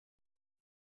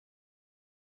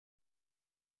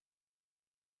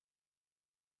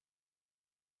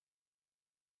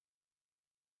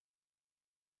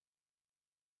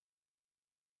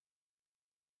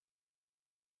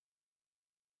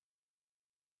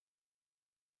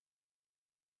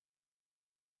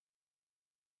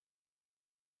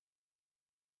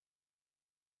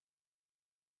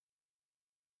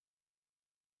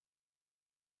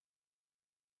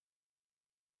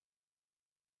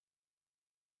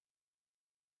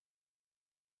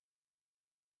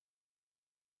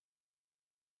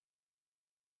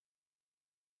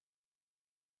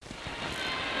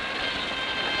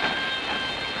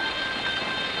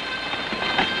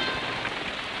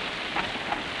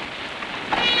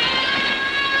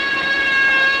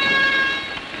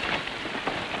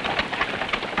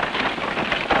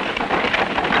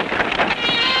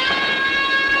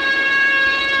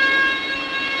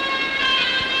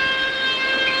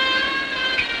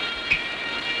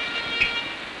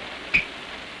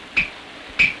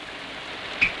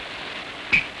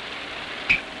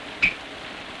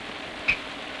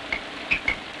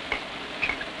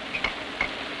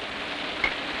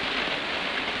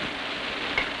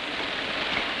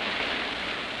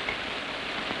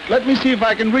Let me see if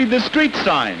I can read this street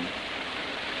sign.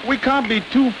 We can't be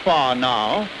too far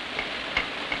now.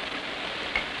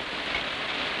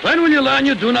 When will you learn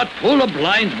you do not fool a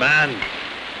blind man?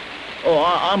 Oh,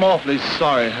 I'm awfully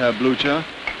sorry, Herr Blucher.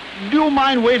 Do you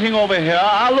mind waiting over here?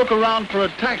 I'll look around for a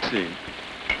taxi.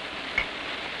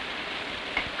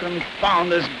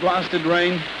 Confound this blasted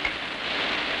rain.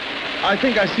 I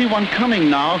think I see one coming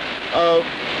now.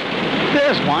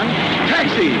 There's one.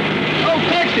 Taxi! Oh,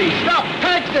 taxi! Stop!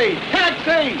 Taxi!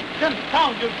 Taxi!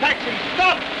 Confound you, taxi!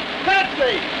 Stop!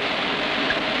 Taxi!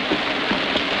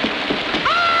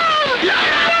 Ah!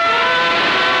 Yeah!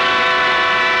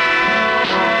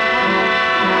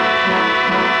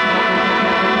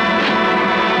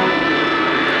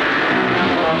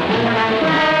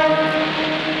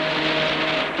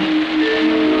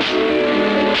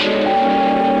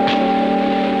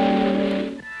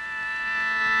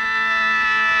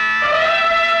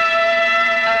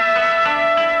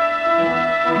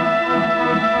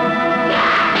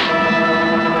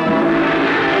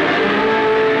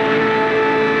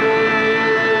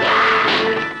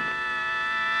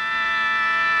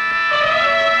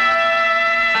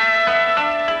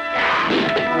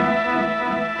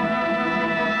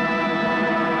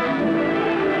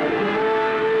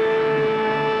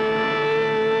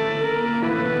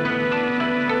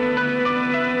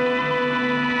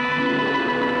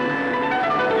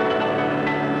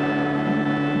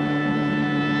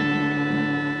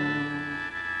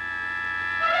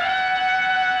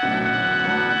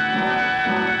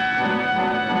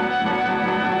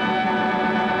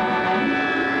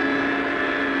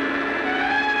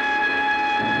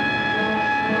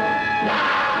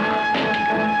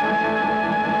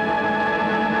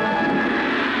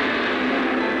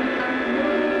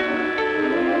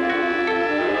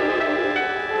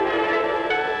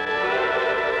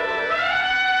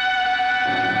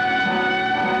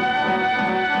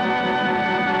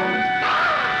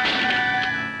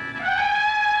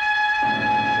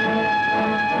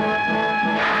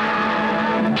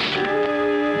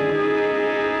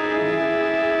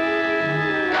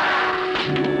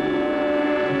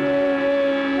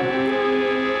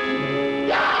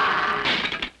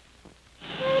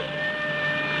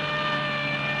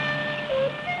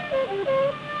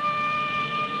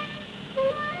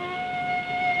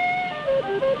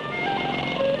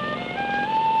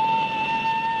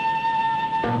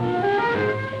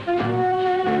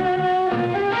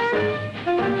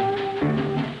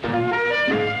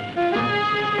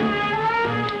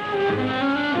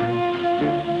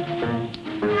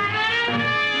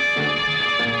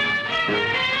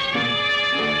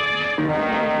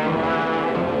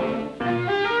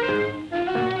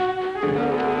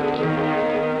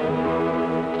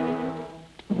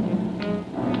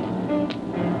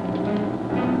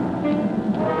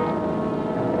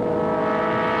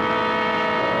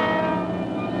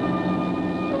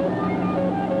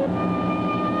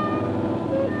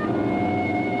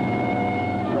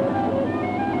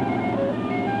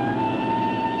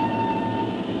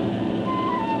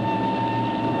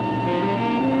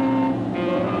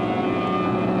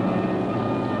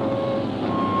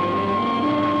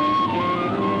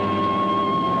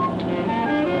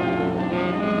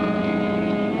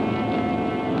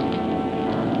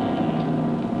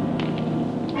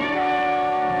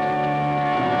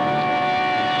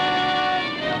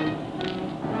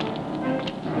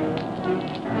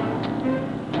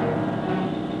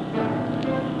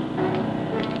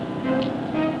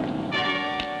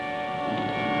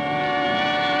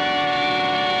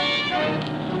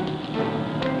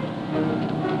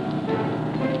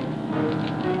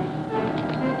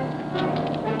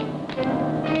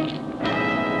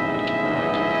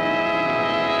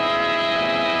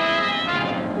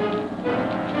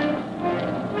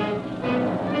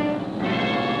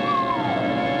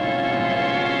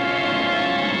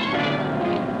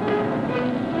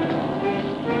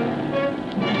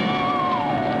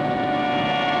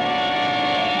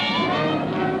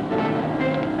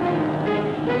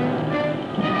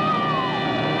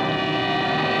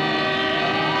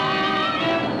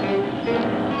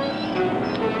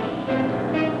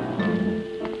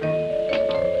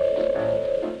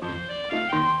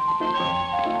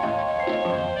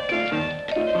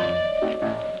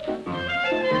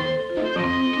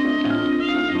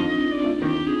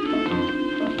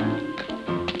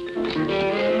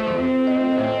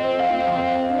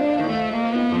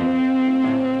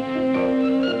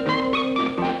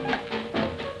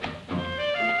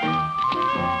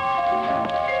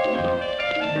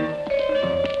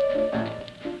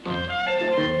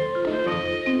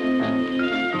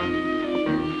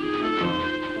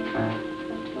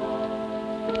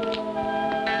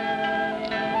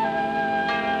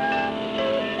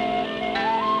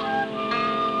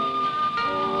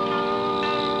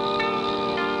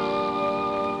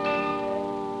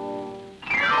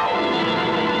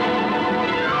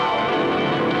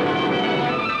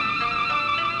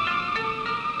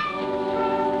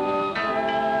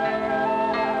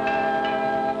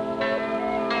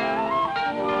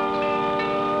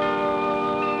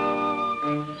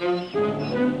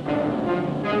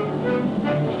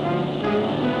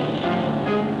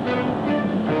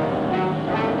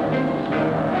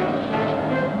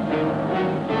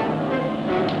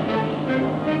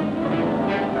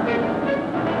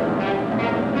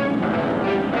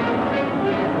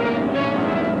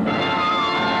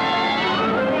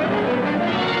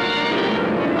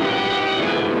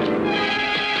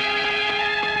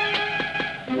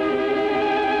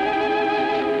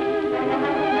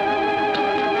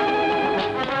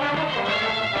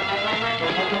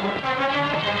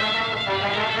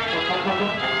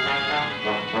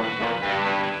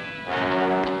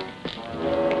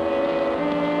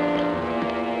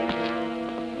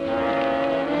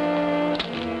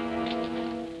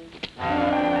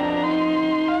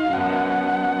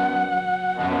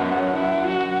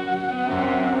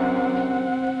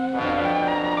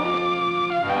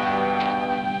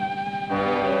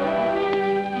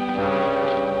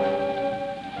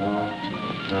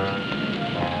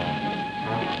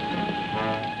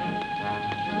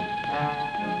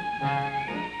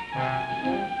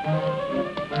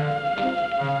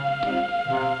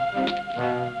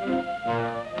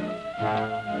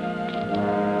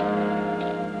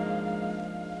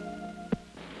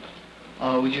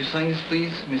 Would you sign this,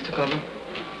 please, Mr. Carver?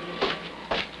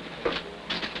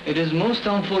 It is most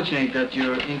unfortunate that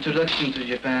your introduction to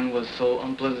Japan was so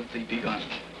unpleasantly begun.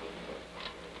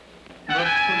 But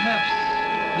perhaps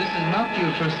this is not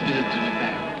your first visit to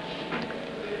Japan.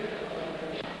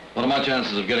 What are my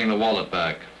chances of getting the wallet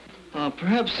back?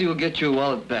 Perhaps you'll get your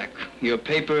wallet back, your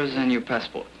papers and your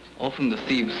passport. Often the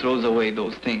thief throws away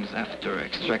those things after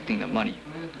extracting the money.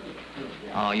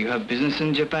 You have business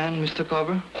in Japan, Mr.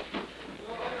 Carver?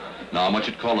 Now, I'm what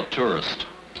you'd call a tourist.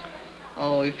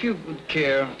 Oh, if you would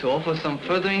care to offer some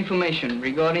further information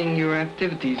regarding your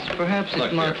activities, perhaps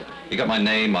Look it might... here. You got my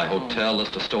name, my hotel,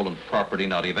 list of stolen property.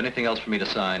 Now, do you have anything else for me to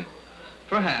sign?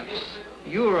 Perhaps.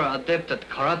 You're an adept at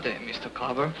karate, Mr.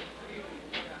 Carver.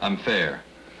 I'm fair.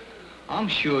 I'm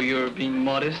sure you're being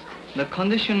modest. The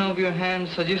condition of your hand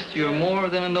suggests you're more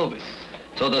than a novice.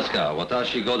 So desu ka?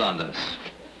 Watashi godan desu.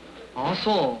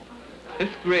 Also,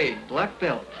 5th grade, black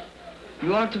belt.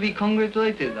 You are to be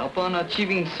congratulated upon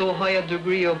achieving so high a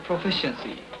degree of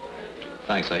proficiency.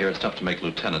 Thanks. I hear it's tough to make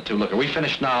lieutenant, too. Look, are we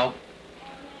finished now?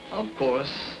 Of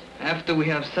course, after we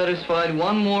have satisfied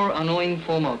one more annoying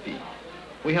formality.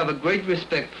 We have a great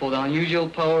respect for the unusual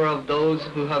power of those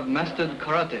who have mastered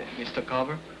karate, Mr.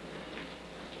 Carver.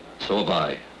 So have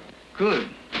I. Good.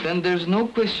 Then there's no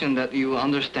question that you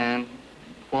understand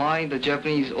why the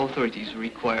Japanese authorities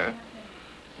require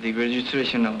the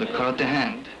registration of the karate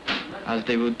hand, as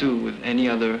they would do with any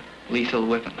other lethal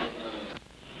weapon.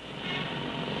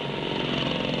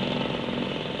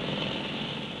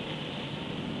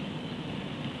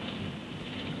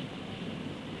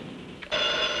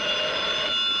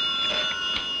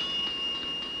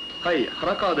 Hi,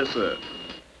 Harakawa desu.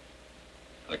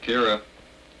 Akira,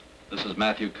 this is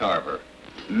Matthew Carver.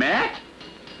 Matt?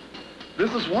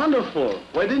 This is wonderful.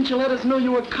 Why didn't you let us know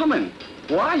you were coming?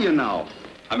 Where are you now?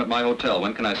 I'm at my hotel.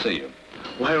 When can I see you?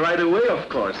 Why, right away, of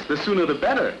course. The sooner the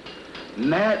better.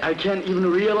 Matt, I can't even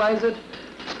realize it.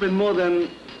 It's been more than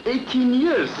 18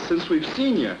 years since we've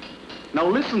seen you. Now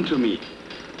listen to me.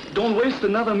 Don't waste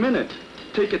another minute.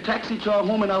 Take a taxi to our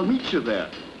home and I'll meet you there.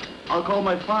 I'll call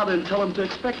my father and tell him to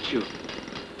expect you.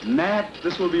 Matt,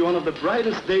 this will be one of the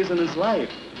brightest days in his life.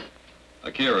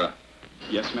 Akira,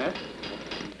 Yes, Matt?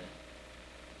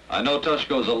 I know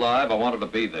Toshiko's alive. I want her to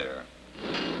be there.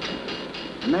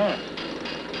 Matt,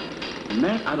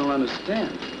 I don't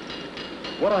understand.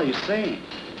 What are you saying?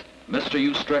 Mister,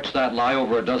 you stretched that lie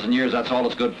over a dozen years. That's all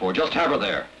it's good for. Just have her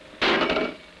there.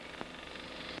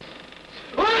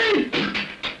 Oi!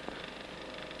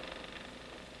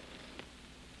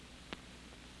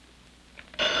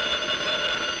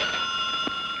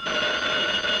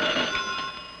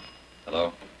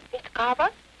 Hello? Mr. Carver,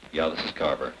 Yeah, this is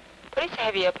Carver. police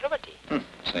have your property.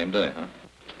 Same day, huh?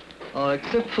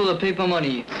 Except for the paper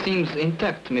money, it seems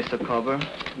intact, Mr. Carver.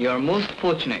 You are most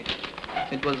fortunate.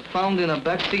 It was found in a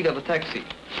back seat of a taxi.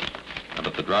 I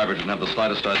bet the driver didn't have the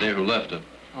slightest idea who left it.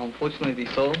 Unfortunately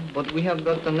so, but we have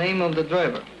got the name of the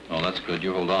driver. Oh, that's good.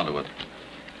 You hold on to it.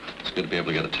 It's good to be able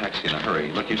to get a taxi in a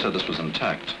hurry. Look, you said this was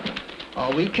intact.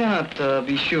 We cannot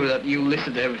be sure that you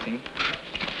listed everything.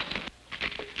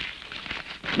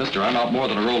 Mister, I'm out more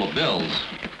than a roll of bills.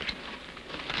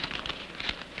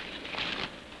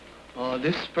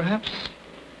 This perhaps?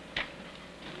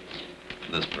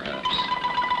 This, perhaps.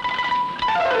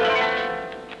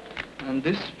 And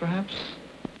this perhaps?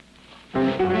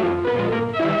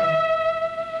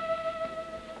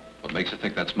 What makes you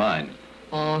think that's mine?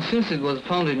 Since it was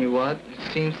found in your wallet,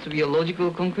 it seems to be a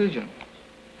logical conclusion.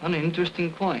 An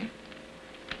interesting coin.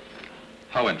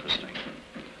 How interesting.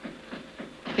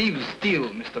 Thieves steal,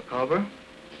 Mr. Carver.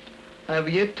 I have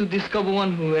yet to discover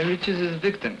one who enriches his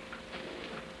victim.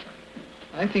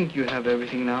 I think you have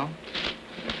everything now.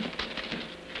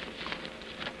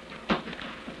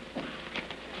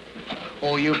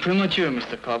 Oh, you're premature,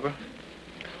 Mr. Carver.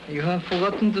 You have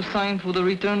forgotten to sign for the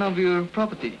return of your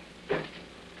property.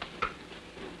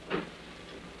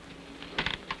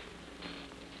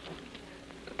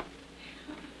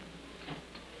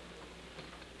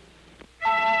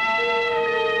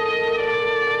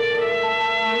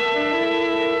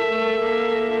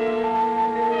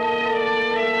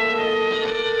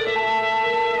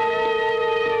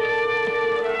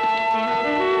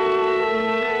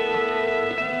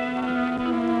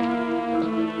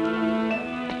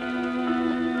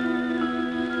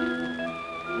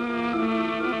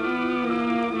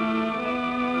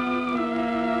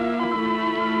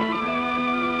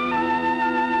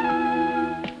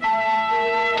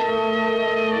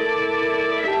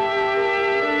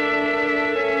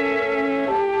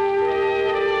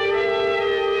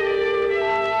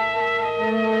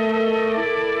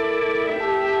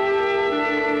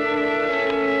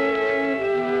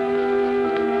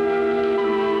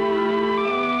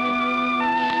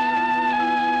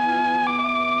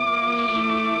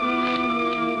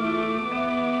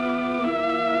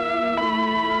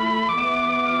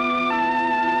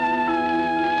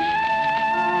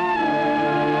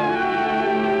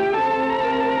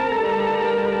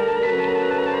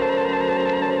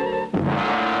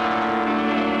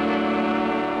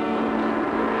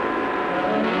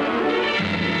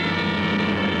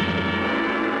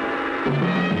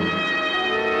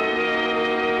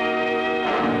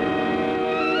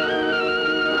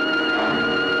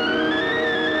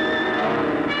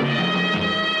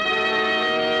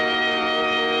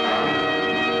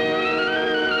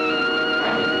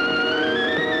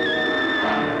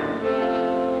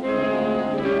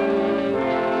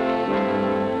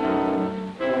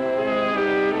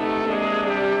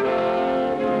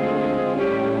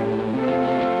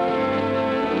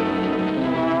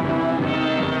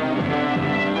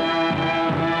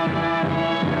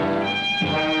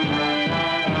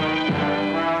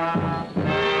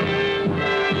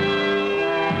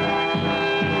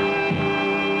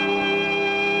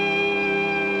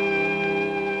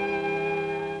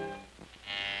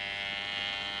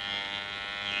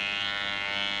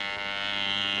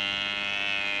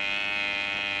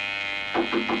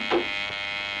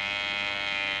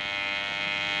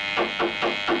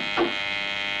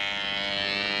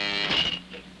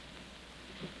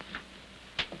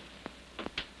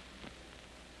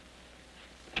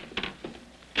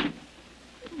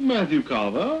 Matthew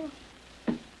Carver.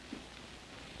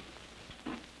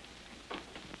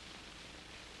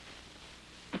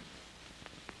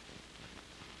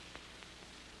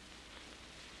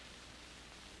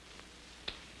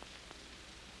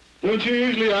 Don't you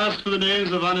usually ask for the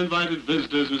names of uninvited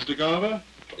visitors, Mr. Carver?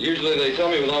 Usually they tell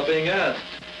me without being asked.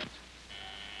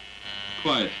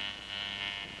 Quite.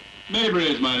 Mabry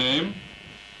is my name.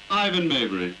 Ivan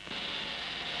Mabry.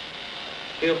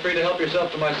 Feel free to help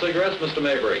yourself to my cigarettes, Mr.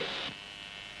 Mabry.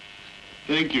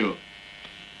 Thank you.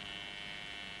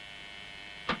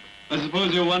 I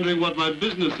suppose you're wondering what my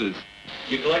business is.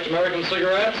 You collect American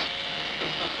cigarettes?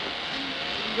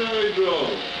 Very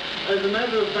droll. As a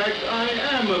matter of fact, I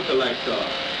am a collector.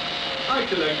 I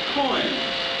collect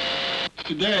coins.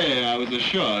 Today I was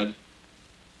assured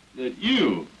that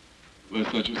you were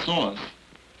such a source.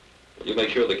 You make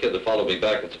sure the kid that followed me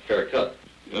back gets a fair cut.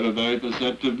 You're a very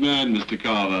perceptive man, Mr.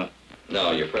 Carver.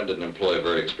 No, your friend didn't employ a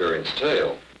very experienced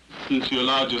tail. Since you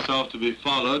allowed yourself to be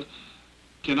followed,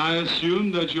 can I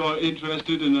assume that you're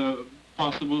interested in a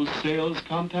possible sales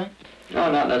contact?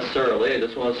 No, not necessarily. I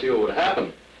just want to see what would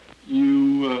happen.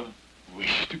 You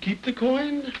wish to keep the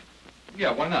coin?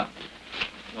 Yeah, why not?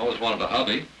 Always wanted a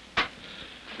hobby.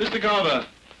 Mr. Carver,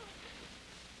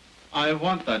 I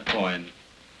want that coin.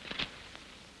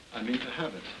 I mean to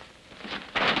have it.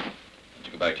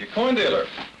 You go back to your coin dealer.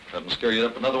 Have him scare you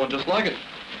up another one just like it.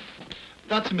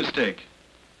 That's a mistake.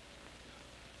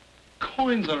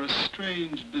 Coins are a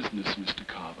strange business, Mr.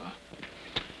 Carver.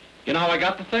 You know how I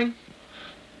got the thing?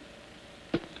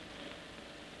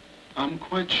 I'm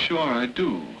quite sure I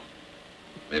do.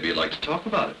 Maybe you'd like to talk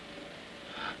about it.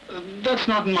 That's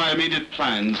not in my immediate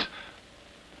plans.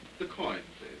 The coin,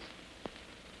 please.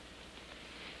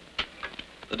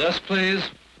 The desk, please.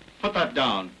 Put that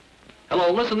down.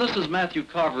 Hello, listen, this is Matthew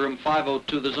Carver, room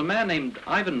 502. There's a man named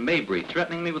Ivan Mabry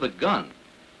threatening me with a gun.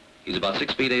 He's about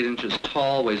 6 feet 8 inches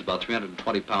tall, weighs about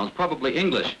 320 pounds, probably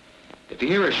English. If you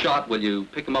hear a shot, will you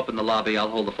pick him up in the lobby? I'll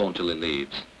hold the phone till he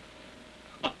leaves.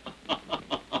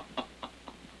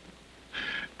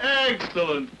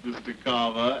 Excellent, Mr.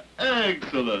 Carver.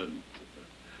 Excellent.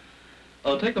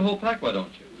 Oh, take the whole pack, why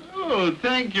don't you? Oh,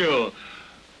 thank you.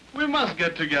 We must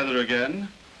get together again.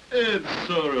 It's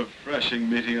so refreshing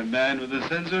meeting a man with a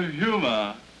sense of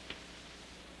humor.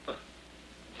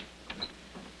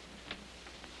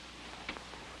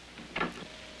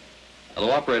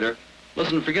 Hello, operator.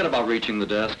 Listen, forget about reaching the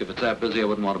desk. If it's that busy, I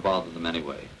wouldn't want to bother them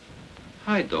anyway.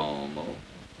 Hi, Domo.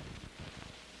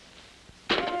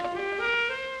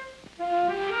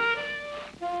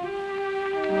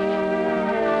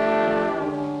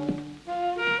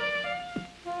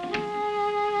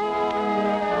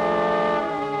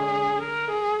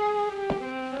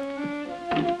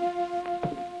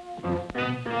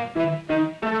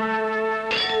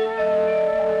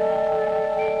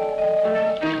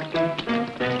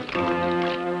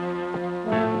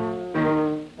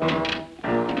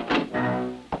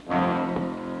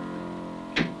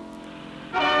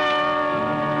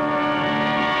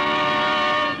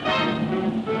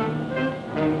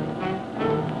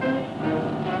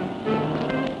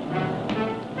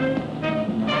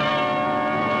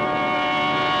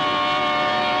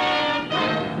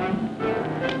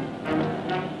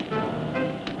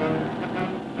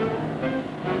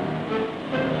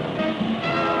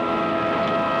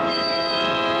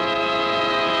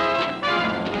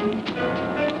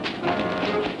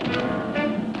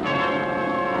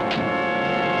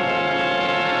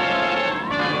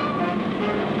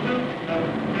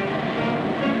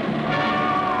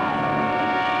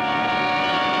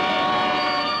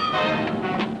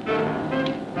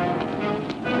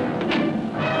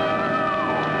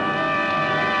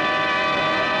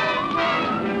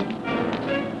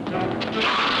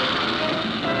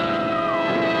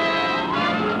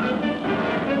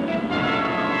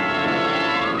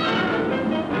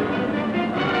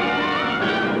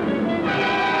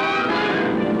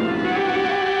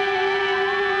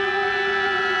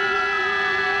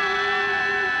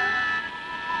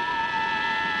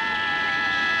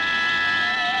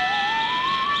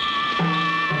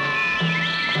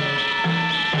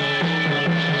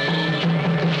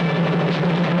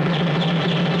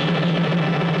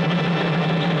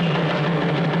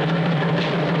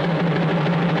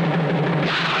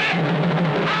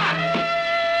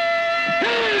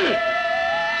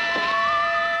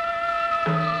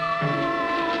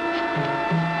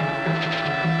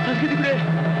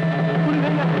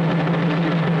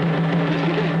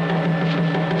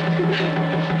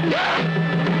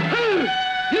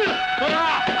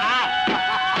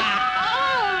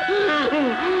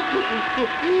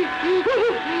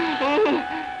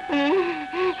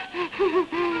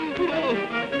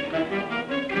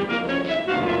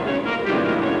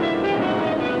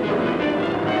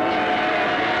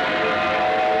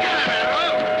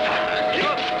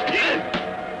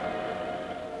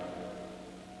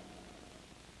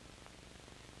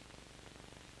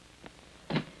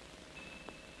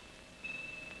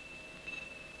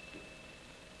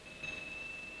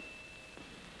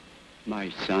 My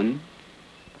son?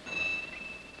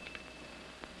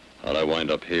 How'd I wind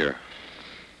up here?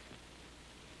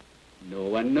 No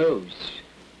one knows.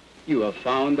 You were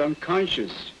found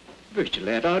unconscious,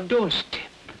 virtually at our doorstep.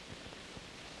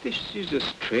 This is a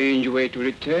strange way to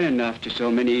return after so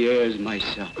many years, my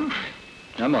son.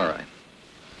 I'm all right.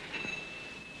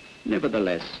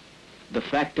 Nevertheless, the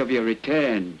fact of your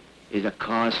return is a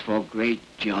cause for great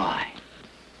joy.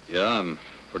 Yeah, I'm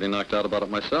pretty knocked out about it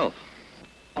myself.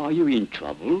 Are you in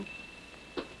trouble?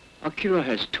 Akira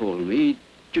has told me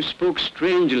you spoke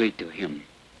strangely to him.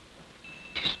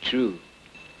 'Tis true.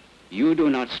 You do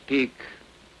not speak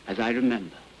as I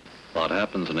remember. A lot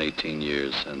happens in 18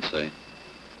 years, Sensei.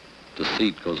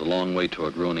 Deceit goes a long way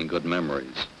toward ruining good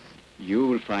memories.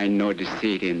 You'll find no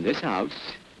deceit in this house.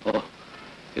 Oh,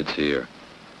 it's here.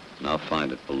 And I'll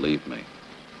find it, believe me.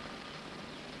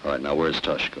 All right, now where's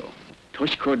Toshiko?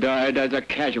 Toshiko died as a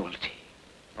casualty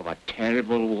of a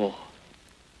terrible war.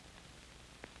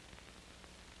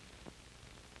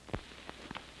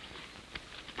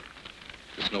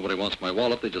 Guess nobody wants my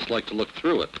wallet. They just like to look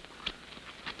through it.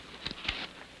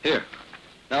 Here.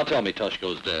 Now tell me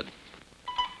Toshiko's dead.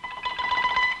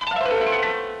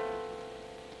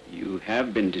 You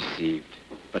have been deceived,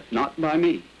 but not by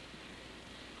me.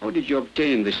 How did you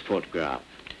obtain this photograph?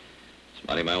 It's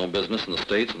minding my own business in the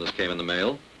States, and this came in the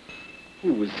mail.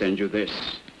 Who would send you this?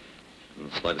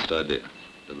 Not the slightest idea.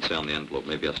 Didn't say on the envelope.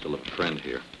 Maybe I still have a friend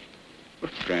here. A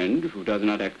friend who does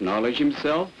not acknowledge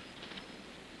himself?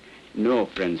 No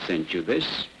friend sent you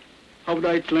this. How would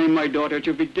I claim my daughter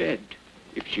to be dead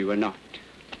if she were not?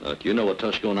 Look, you know what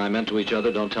Toshiko and I meant to each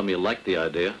other. Don't tell me you liked the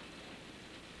idea.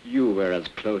 You were as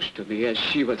close to me as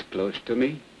she was close to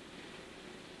me.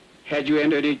 Had you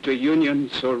entered into a union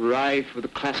so rife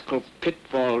with classical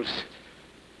pitfalls,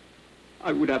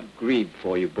 I would have grieved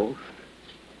for you both.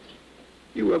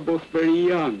 You were both very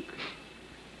young.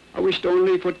 I wished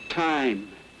only for time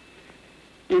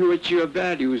in which your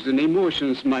values and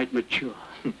emotions might mature.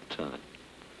 Time.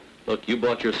 Look, you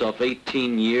bought yourself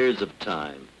 18 years of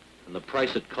time, and the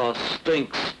price it costs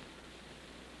stinks.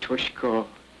 Toshiko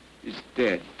is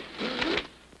dead.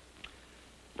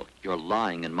 Look, you're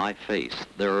lying in my face.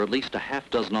 There are at least a half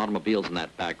dozen automobiles in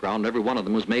that background. Every one of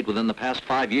them was made within the past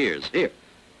 5 years. Here.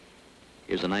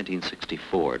 Here's a 1960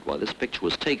 Ford. Why, this picture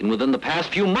was taken within the past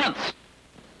few months.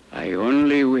 I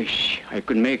only wish I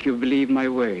could make you believe my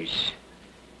words.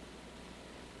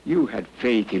 You had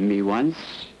faith in me once,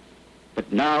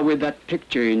 but now with that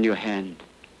picture in your hand,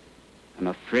 I'm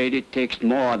afraid it takes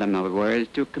more than my words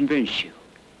to convince you.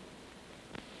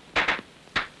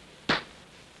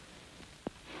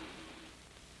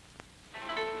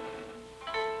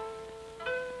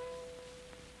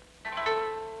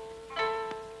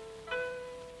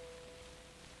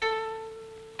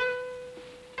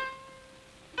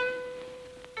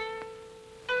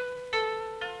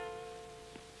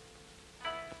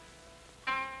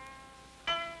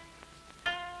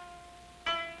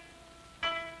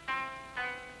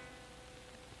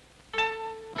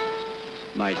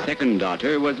 My second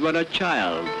daughter was but a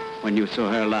child when you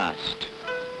saw her last.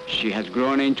 She has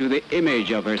grown into the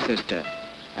image of her sister,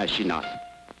 has she not?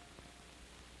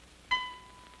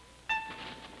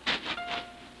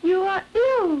 You are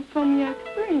ill from your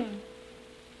experience.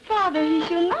 Father, he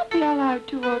shall not be allowed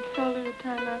to work so little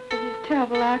time after his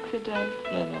terrible accident.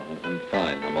 No, I'm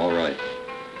fine. I'm all right.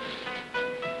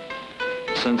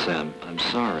 Sensei, I'm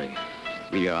sorry.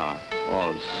 We are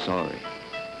all sorry.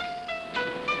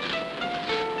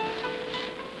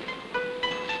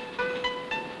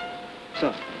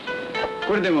 So,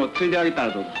 これでもついであげた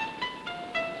らどうだ?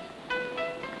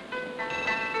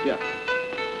 Yeah.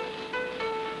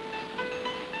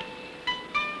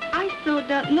 I thought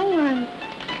that no one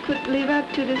could live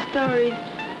up to the stories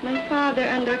my father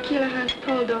and Akira has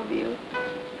told of you.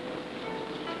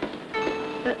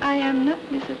 But I am not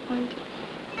disappointed.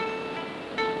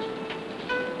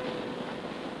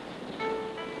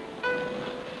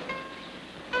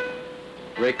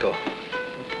 Reiko.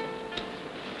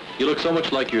 You look so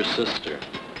much like your sister.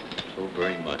 So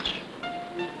very much.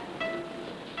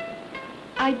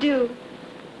 I do.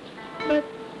 But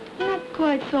not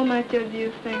quite so much as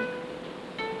you think.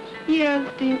 Years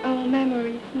dim our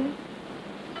memories, no?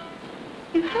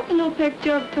 You have no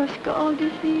picture of Toshiko all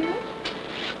these years?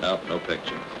 No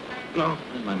picture. No,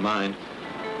 in my mind.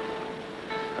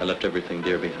 I left everything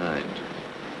dear behind.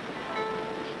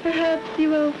 Perhaps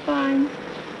you will find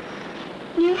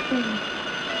new things.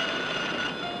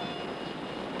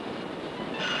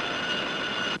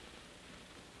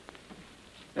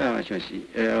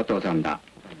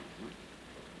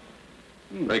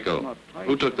 Reiko,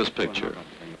 who took this picture?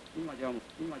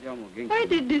 Where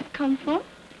did this come from?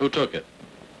 Who took it?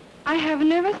 I have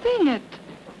never seen it.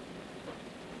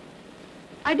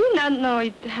 I did not know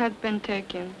it had been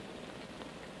taken.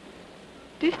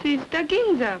 This is the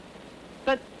Ginza,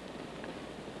 but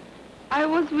I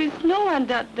was with no one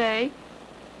that day.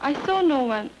 I saw no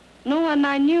one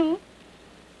I knew.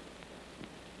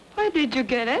 Where did you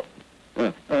get it?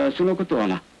 そのことは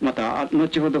な、また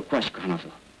後ほど詳しく話そ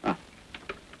う。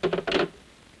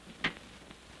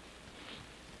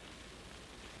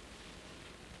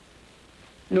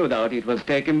No doubt it was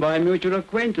taken by a mutual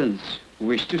acquaintance who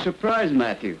wished to surprise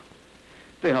Matthew.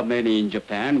 There are many in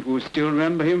Japan who still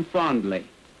remember him fondly.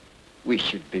 We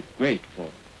should be grateful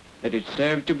that it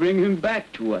served to bring him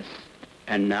back to us.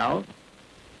 And now,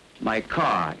 my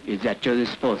car is at your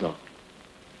disposal.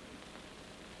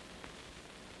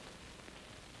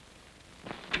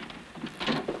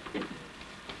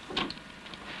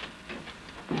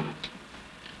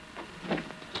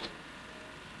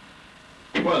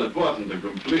 Well, it wasn't a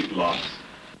complete loss.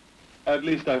 At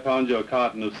least I found your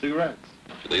carton of cigarettes.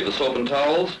 Did you leave the soap and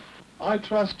towels? I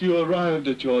trust you arrived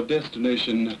at your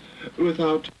destination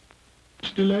without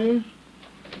delay?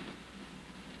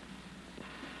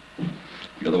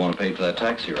 You're the one who paid for that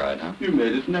taxi ride, huh? You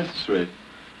made it necessary.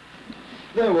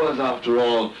 There was, after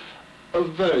all, a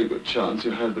very good chance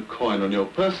you had the coin on your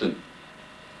person.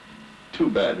 Too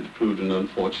bad it proved an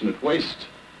unfortunate waste.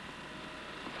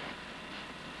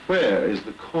 Where is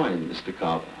the coin, Mr.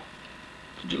 Carver?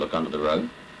 Did you look under the rug?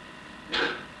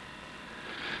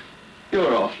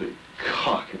 You're awfully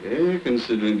cocky,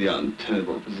 considering the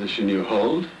untenable position you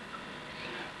hold.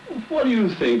 What do you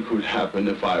think would happen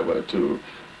if I were to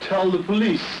tell the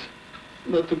police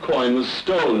that the coin was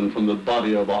stolen from the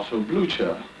body of Otto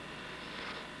Blucher?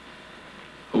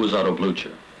 Who was Otto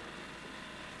Blucher?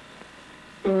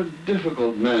 You're a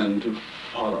difficult man to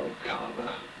follow, Carver.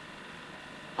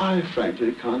 I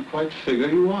frankly can't quite figure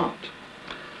you out.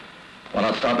 Why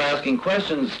not stop asking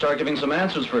questions, start giving some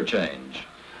answers for a change?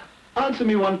 Answer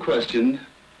me one question,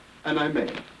 and I may.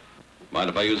 Mind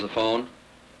if I use the phone?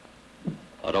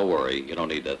 Oh, don't worry. You don't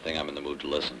need that thing. I'm in the mood to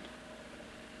listen.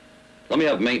 Let me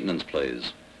have maintenance,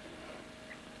 please.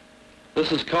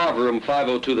 This is Carver, room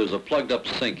 502. There's a plugged-up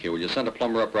sink here. Will you send a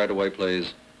plumber up right away,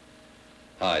 please?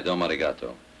 Hi, Dom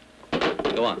arigato.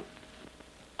 Go on.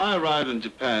 I arrived in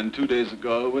Japan 2 days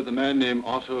ago with a man named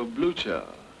Otto Blucher.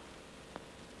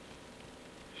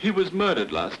 He was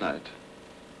murdered last night.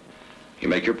 You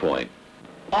make your point.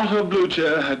 Otto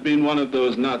Blucher had been one of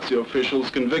those Nazi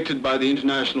officials convicted by the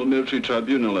International Military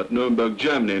Tribunal at Nuremberg,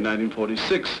 Germany in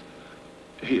 1946.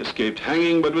 He escaped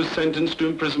hanging but was sentenced to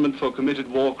imprisonment for committed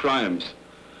war crimes.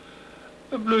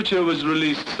 Blucher was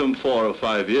released some 4 or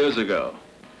 5 years ago.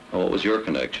 Well, what was your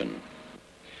connection?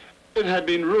 It had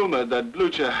been rumored that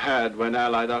Blucher had, when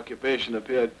Allied occupation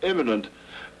appeared imminent,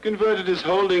 converted his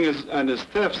holdings and his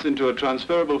thefts into a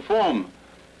transferable form,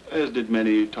 as did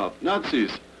many top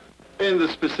Nazis. In the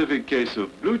specific case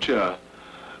of Blucher,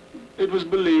 it was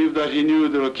believed that he knew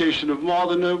the location of more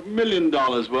than $1 million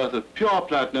worth of pure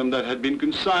platinum that had been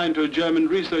consigned to a German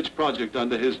research project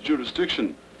under his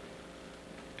jurisdiction.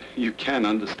 You can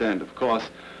understand, of course,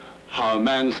 how a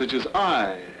man such as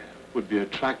I would be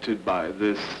attracted by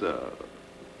this,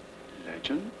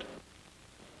 legend.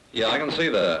 Yeah, I can see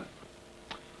that.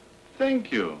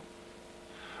 Thank you.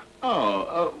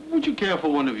 Oh, would you care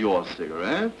for one of your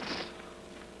cigarettes?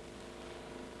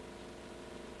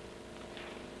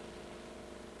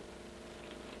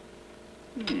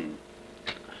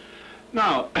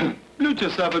 Now, Blucher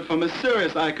suffered from a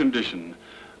serious eye condition.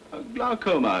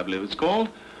 Glaucoma, I believe it's called.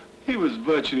 He was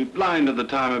virtually blind at the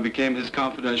time I became his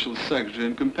confidential secretary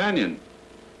and companion.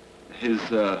 His,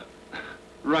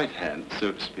 right hand,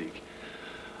 so to speak.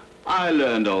 I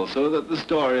learned also that the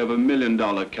story of $1 million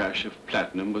cache of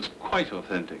platinum was quite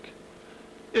authentic.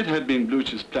 It had been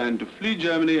Blucher's plan to flee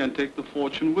Germany and take the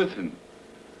fortune with him.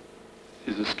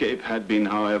 His escape had been,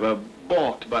 however,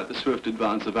 balked by the swift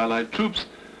advance of Allied troops,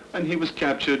 and he was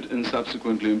captured and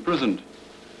subsequently imprisoned.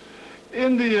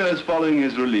 In the years following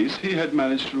his release, he had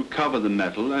managed to recover the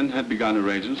metal and had begun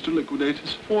arrangements to liquidate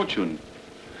his fortune.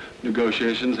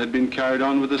 Negotiations had been carried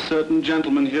on with a certain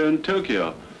gentleman here in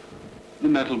Tokyo. The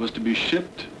metal was to be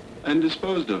shipped and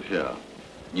disposed of here.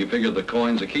 You figured the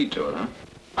coin's a key to it, huh?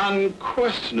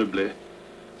 Unquestionably.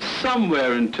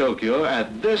 Somewhere in Tokyo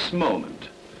at this moment,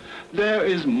 there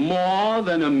is more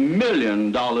than $1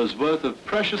 million worth of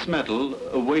precious metal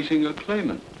awaiting a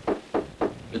claimant.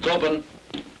 It's open.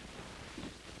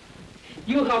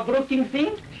 You have broken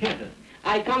things? Yes.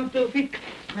 I come to fix.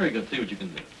 Very good. See what you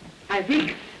can do. I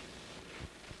fix.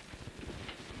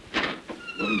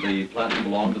 Wouldn't the platinum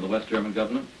belong to the West German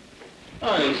government?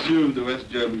 I assumed the West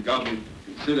German government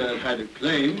considered it had a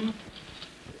claim.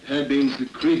 It had been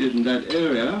secreted in that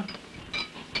area.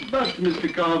 But,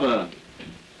 Mr. Carver,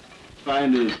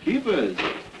 finders keepers,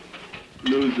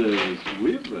 losers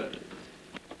weepers.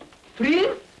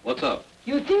 Please? What's up?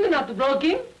 You think not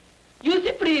broken? You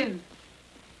see, please.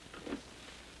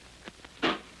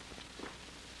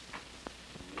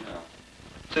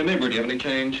 Say, Mabry, do you have any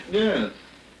change? Yes.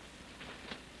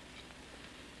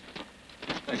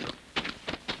 Thank you.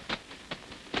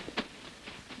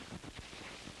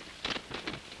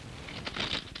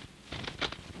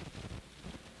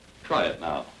 Try it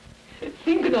now.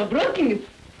 Think not broken.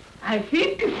 I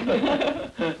think.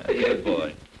 Good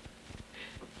boy.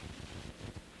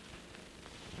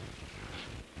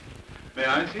 May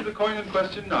I see the coin in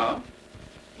question now?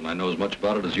 And I know as much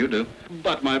about it as you do.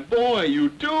 But, my boy, you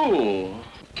do. Well,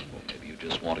 maybe you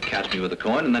just want to catch me with a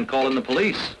coin and then call in the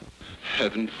police.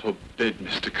 Heaven forbid,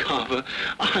 Mr. Carver.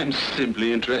 I'm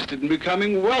simply interested in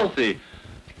becoming wealthy,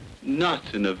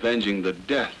 not in avenging the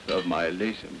death of my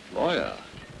late employer.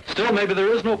 Still, maybe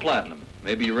there is no platinum.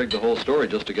 Maybe you rigged the whole story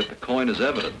just to get the coin as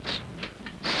evidence.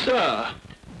 Sir,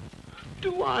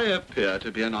 do I appear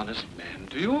to be an honest man,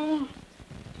 do you?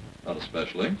 Not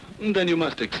especially. Then you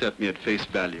must accept me at face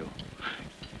value.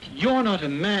 You're not a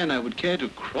man I would care to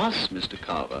cross, Mr.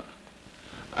 Carver.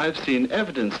 I've seen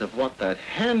evidence of what that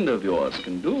hand of yours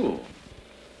can do.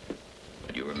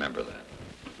 And you remember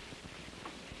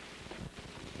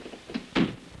that.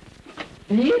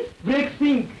 Please, break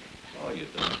thing. Oh, you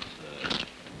don't.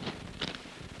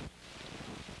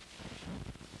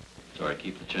 Sorry,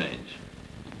 keep the change.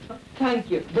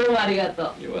 Thank you. Domo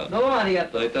arigato. You're welcome. Domo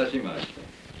arigato. Itashimasu.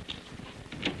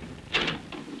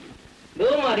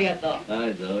 Domo arigato.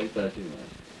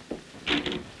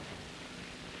 Itashimasu.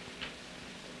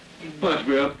 But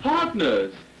we're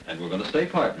partners. And we're going to stay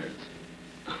partners.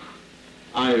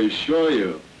 I assure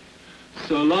you,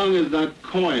 so long as that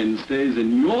coin stays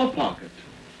in your pocket,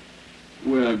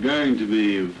 we're going to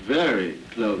be very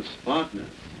close partners.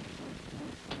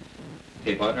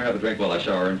 Hey, partner, have a drink while I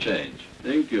shower and change.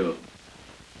 Thank you.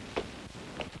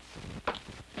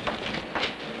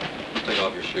 Take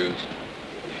off your shoes.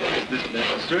 Is this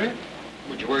necessary?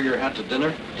 Would you wear your hat to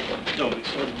dinner? Don't be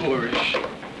so boorish.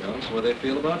 That's the way they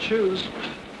feel about shoes.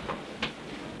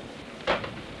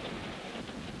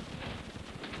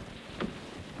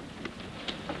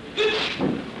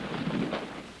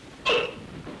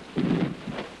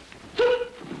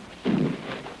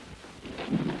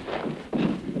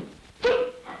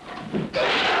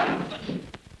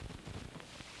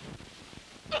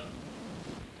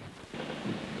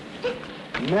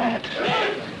 Matt,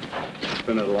 it's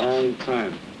been a long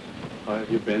time. How have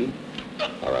you been?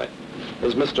 All right.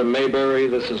 This is Mr. Mayberry.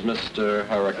 This is Mr.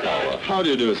 Harakawa. How do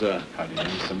you do, sir? How do you do,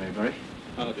 Mr. Mayberry?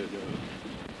 How do you do?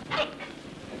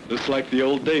 Looks like the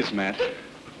old days, Matt.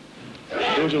 The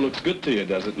dojo looks good to you,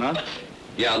 does it not?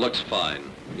 Yeah, it looks fine.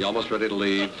 You almost ready to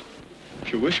leave?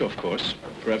 If you wish, of course.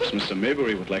 Perhaps Mr.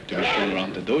 Mayberry would like to be shown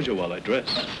around the dojo while I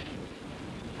dress.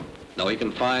 No, he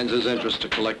confines his interest to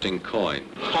collecting coin.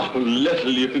 How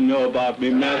little you know about me,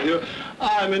 Matthew.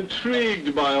 I'm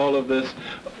intrigued by all of this.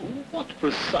 What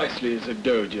precisely is a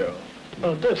dojo?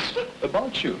 Oh, this,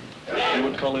 about you. You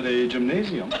would call it a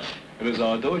gymnasium. It is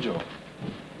our dojo.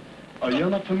 You're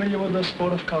not familiar with the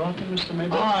sport of karate, Mr.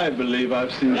 Mayberry? I believe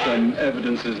I've seen some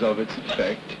evidences of its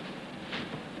effect.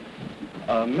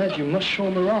 Matt, you must show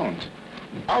him around.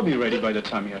 I'll be ready by the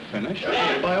time you're finished.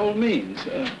 By all means.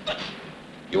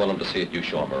 You want him to see it, you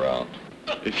show him around.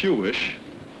 If you wish,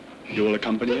 you will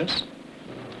accompany us?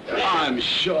 I'm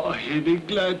sure he'd be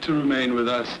glad to remain with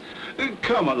us.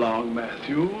 Come along,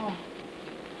 Matthew.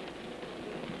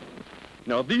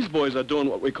 Now, these boys are doing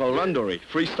what we call randori,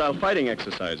 freestyle fighting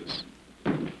exercises.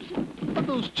 Are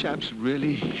those chaps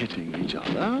really hitting each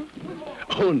other?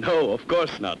 Oh, no, of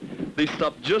course not. They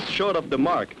stop just short of the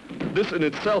mark. This in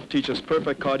itself teaches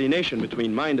perfect coordination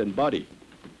between mind and body.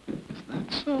 Is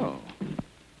that so?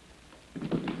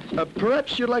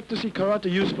 Perhaps you'd like to see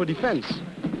karate used for defense.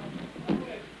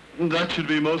 That should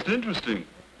be most interesting.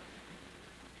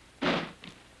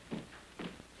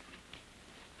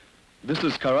 This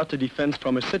is karate defense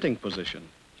from a sitting position.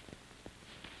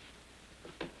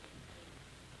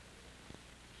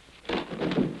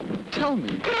 Tell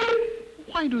me,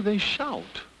 why do they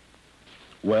shout?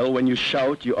 Well, when you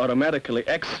shout, you automatically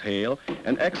exhale,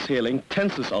 and exhaling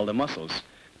tenses all the muscles.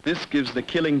 This gives the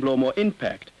killing blow more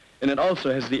impact, and it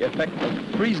also has the effect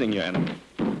of freezing your enemy.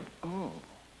 Oh.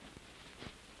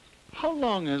 How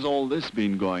long has all this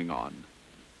been going on?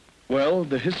 Well,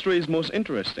 the history is most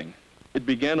interesting. It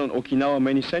began on Okinawa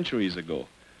many centuries ago.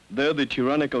 There, the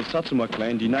tyrannical Satsuma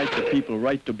clan denied the people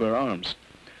right to bear arms.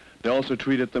 They also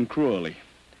treated them cruelly.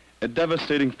 A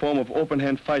devastating form of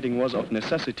open-hand fighting was of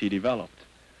necessity developed.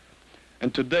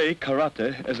 And today,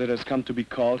 karate, as it has come to be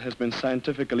called, has been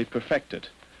scientifically perfected.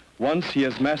 Once he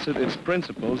has mastered its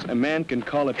principles, a man can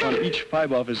call upon each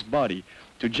fiber of his body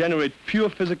to generate pure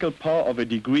physical power of a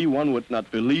degree one would not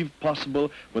believe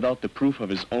possible without the proof of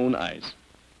his own eyes.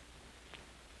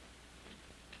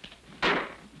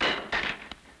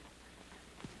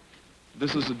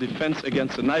 This is a defense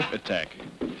against a knife attack.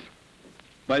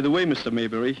 By the way, Mr.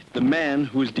 Mayberry, the man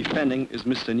who is defending is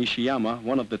Mr. Nishiyama,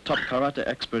 one of the top karate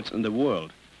experts in the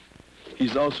world.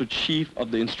 He's also chief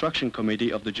of the instruction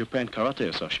committee of the Japan Karate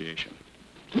Association.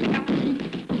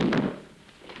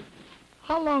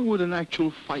 How long would an actual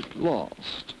fight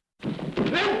last?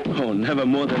 Oh, never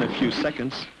more than a few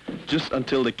seconds, just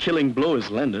until the killing blow is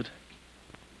landed.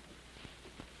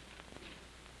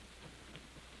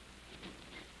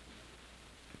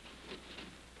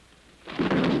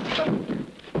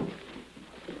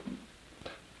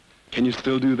 Can you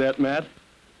still do that, Matt?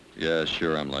 Yeah,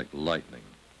 sure, I'm like lightning.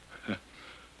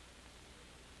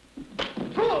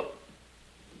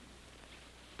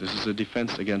 This is a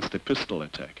defense against a pistol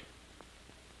attack.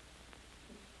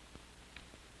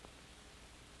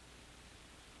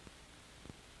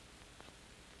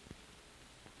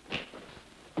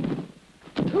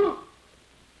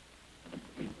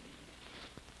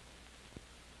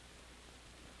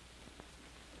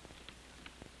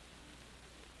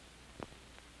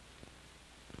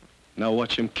 Now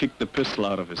watch him kick the pistol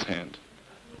out of his hand.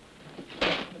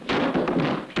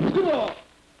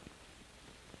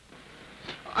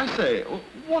 I say,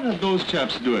 what are those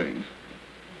chaps doing?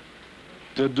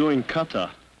 They're doing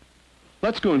kata.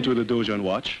 Let's go into the dojo and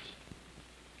watch.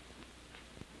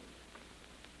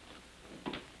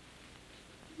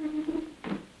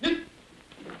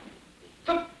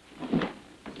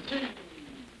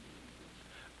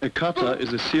 A kata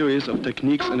is a series of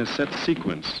techniques in a set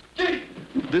sequence.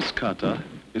 This kata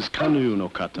is Kanryu no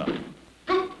kata.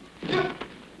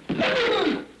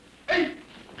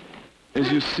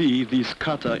 As you see, these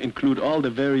kata include all the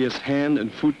various hand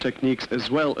and foot techniques as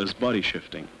well as body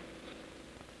shifting.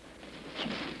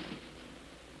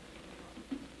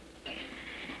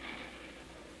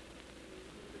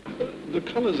 The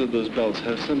colors of those belts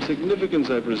have some significance,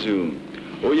 I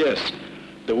presume. Oh yes,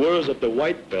 the wearers of the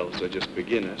white belts are just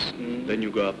beginners. Then you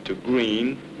go up to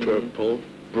green, purple,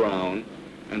 brown,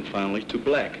 and finally to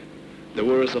black. The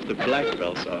wearers of the black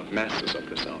belts are masters of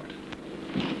this art.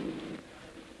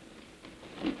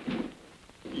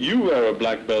 You wear a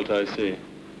black belt, I see.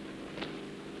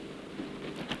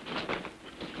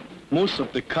 Most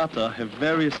of the kata have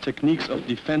various techniques of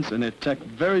defense and attack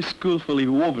very skillfully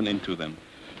woven into them.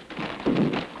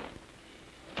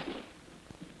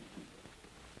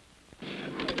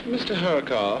 Mr.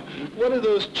 Harakawa, what are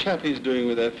those chappies doing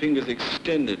with their fingers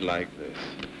extended like this?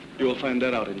 You'll find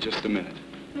that out in just a minute.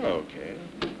 Okay.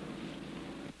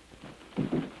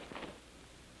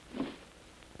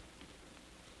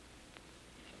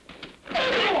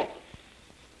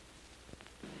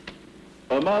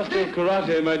 A master of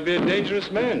karate might be a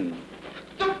dangerous man.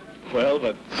 Well,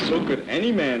 but so could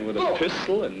any man with a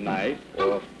pistol, a knife,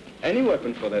 or any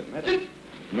weapon for that matter.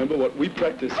 Remember, what we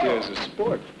practice here is a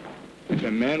sport. If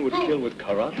a man would kill with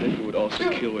karate, he would also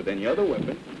kill with any other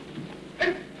weapon.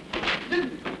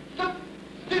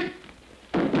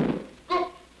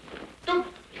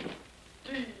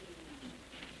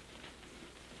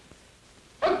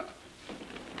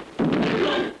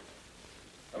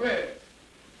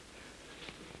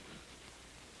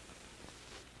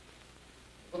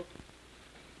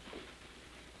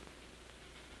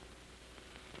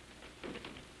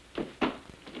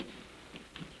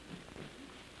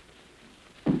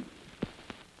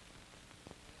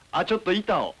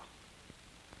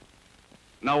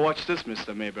 Now watch this,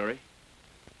 Mr. Mayberry.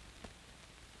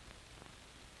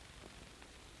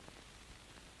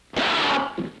 You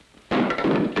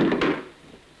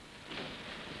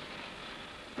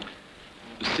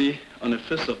see, on a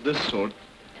fist of this sort,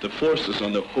 the force is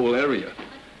on the whole area.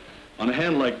 On a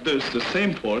hand like this, the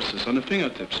same force is on the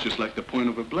fingertips, just like the point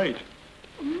of a blade.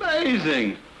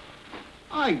 Amazing.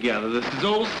 I gather this is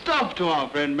old stuff to our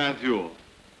friend Matthew.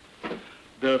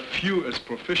 There are few as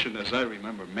proficient as I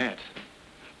remember Matt.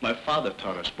 My father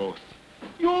taught us both.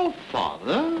 Your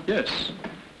father? Yes,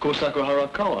 Kosaku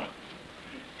Harakawa.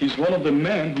 He's one of the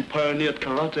men who pioneered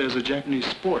karate as a Japanese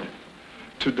sport.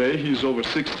 Today, he's over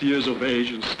 60 years of age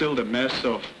and still the master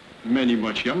of many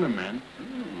much younger men.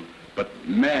 But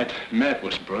Matt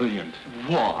was brilliant.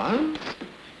 Was?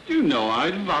 You know,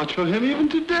 I'd vouch for him even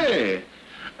today.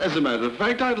 As a matter of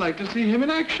fact, I'd like to see him in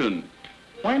action.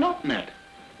 Why not, Matt?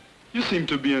 You seem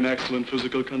to be in excellent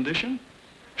physical condition.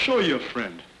 Show your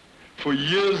friend. For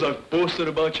years, I've boasted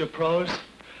about your prowess.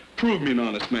 Prove me an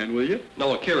honest man, will you?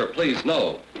 No, Akira, please,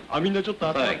 no.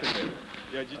 Thanks.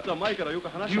 Do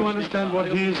you understand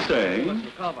what he is saying?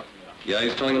 Yeah,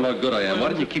 he's telling him how good I am. Why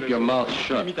don't you keep your mouth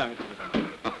shut?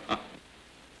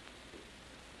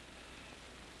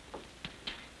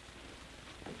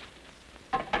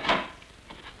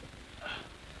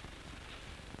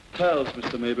 Tiles,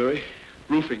 Mr. Mayberry.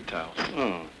 Roofing tiles.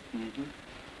 Oh. Mm-hmm.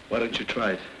 Why don't you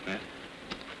try it, Matt?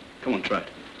 Come on, try it.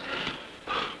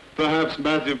 Perhaps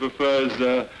Matthew prefers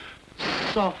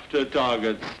softer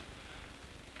targets,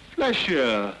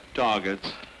 fleshier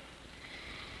targets.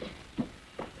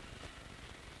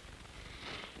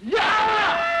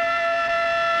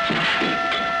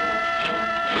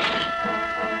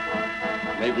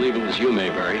 May believe it was you,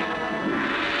 Mayberry.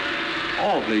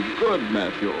 Awfully good,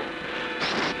 Matthew.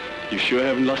 You sure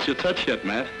haven't lost your touch yet,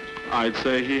 Matt. I'd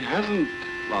say he hasn't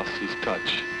lost his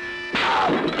touch.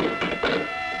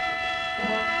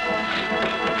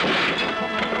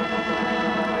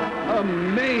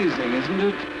 Amazing, isn't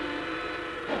it?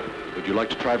 Would you like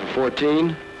to try for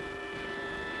 14?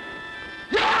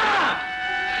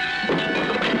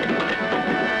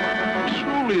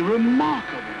 Truly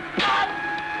remarkable.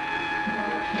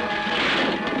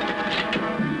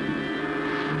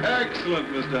 Excellent,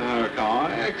 Mr. Harakawa,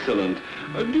 excellent.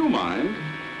 Do you mind?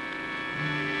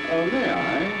 May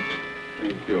I?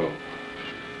 Thank you.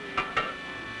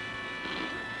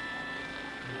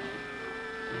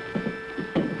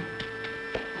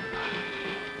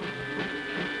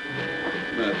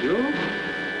 Matthew?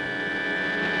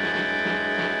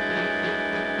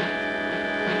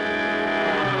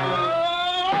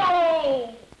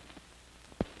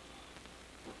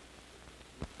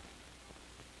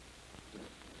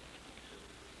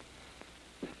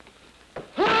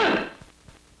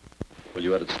 Well,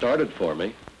 you had it started for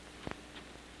me.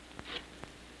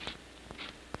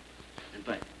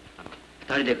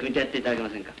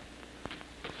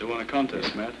 They want a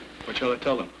contest, Matt. What shall I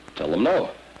tell them? Tell them no.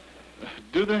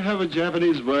 Do they have a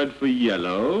Japanese word for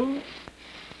yellow?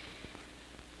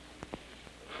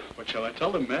 What shall I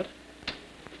tell them, Matt?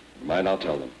 Mind, I'll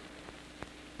tell them.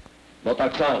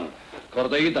 Botak-san,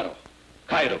 Kordeidaro,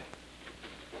 Cairo.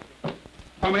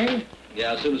 Coming?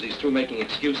 Yeah, as soon as he's through making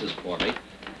excuses for me.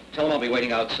 Tell him I'll be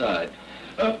waiting outside.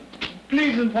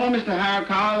 Please inform Mr.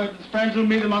 Harakawa that his friends will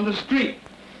meet him on the street.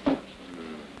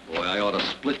 Boy, I ought to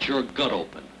split your gut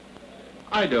open.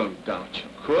 I don't doubt you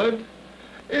could.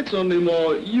 It's only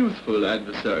more youthful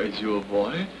adversaries you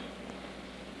avoid.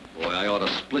 Boy, I ought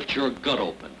to split your gut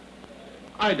open.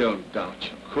 I don't doubt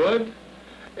you could.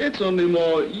 It's only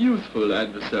more youthful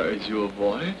adversaries you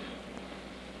avoid.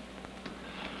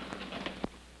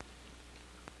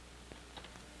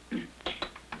 Do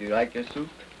you like your soup?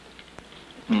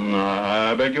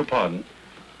 I beg your pardon.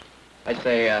 I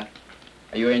say, are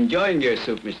you enjoying your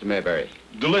soup, Mr. Mayberry?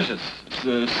 Delicious.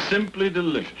 It's simply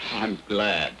delicious. I'm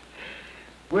glad.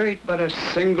 Were it but a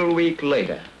single week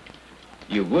later,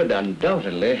 you would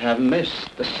undoubtedly have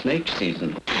missed the snake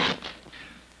season.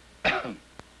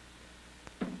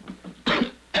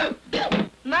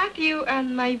 Matthew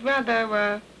and my brother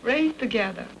were raised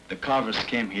together. The Carvers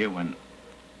came here when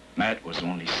Matt was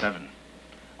only 7.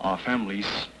 Our families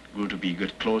grew to be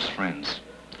good close friends.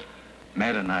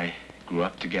 Matt and I grew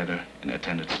up together and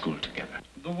attended school together.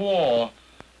 The war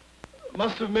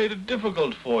must have made it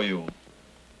difficult for you.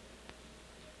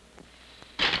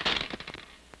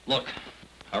 Look,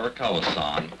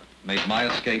 Harakawa-san made my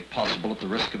escape possible at the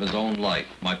risk of his own life.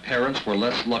 My parents were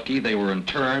less lucky. They were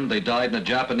interned. They died in a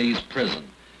Japanese prison.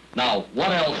 Now,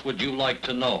 what else would you like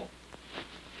to know?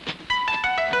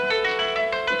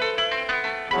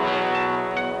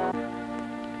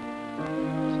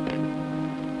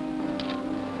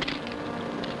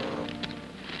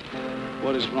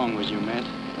 What is wrong with you, Matt?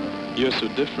 You're so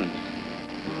different.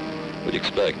 What'd you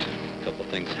expect? A couple of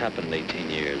things happened in 18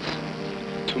 years.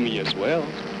 To me as well.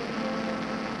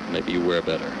 Maybe you were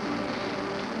better.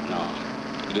 No,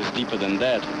 it is deeper than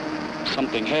that.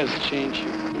 Something has changed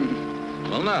you.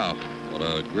 Well, now, what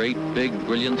a great, big,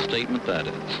 brilliant statement that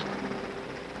is.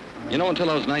 You know, until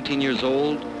I was 19 years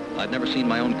old, I'd never seen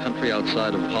my own country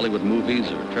outside of Hollywood movies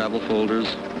or travel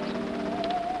folders.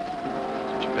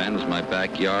 Japan was my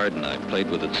backyard, and I played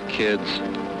with its kids,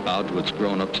 bowed to its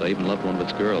grown-ups. I even loved one of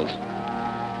its girls.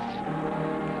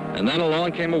 And then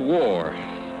along came a war.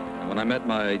 And when I met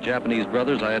my Japanese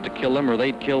brothers, I had to kill them or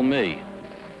they'd kill me.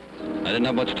 I didn't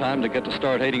have much time to get to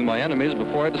start hating my enemies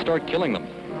before I had to start killing them.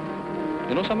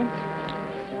 You know something?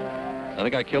 I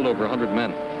think I killed over 100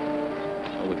 men.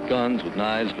 With guns, with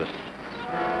knives, but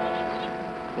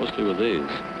mostly with these.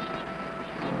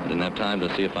 I didn't have time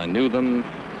to see if I knew them,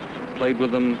 played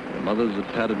with them, mothers that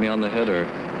patted me on the head, or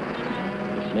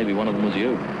maybe one of them was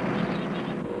you.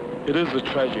 It is a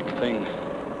tragic thing,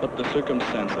 but the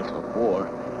circumstances of war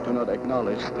do not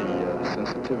acknowledge the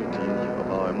sensitivity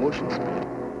of our emotions.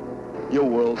 Your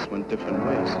worlds went different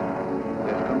ways.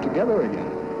 They've come together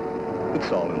again.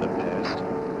 It's all in the past.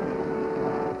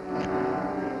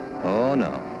 Oh, no.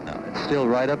 No, it's still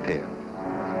right up here.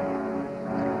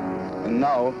 And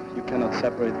now you cannot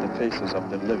separate the faces of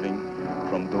the living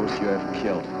from those you have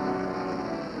killed.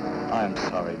 I am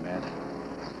sorry, Matt.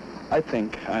 I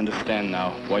think I understand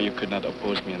now why you could not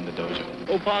oppose me in the dojo.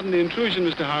 Oh, pardon the intrusion,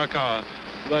 Mr. Harakawa,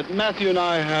 but Matthew and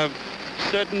I have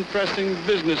certain pressing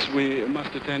business we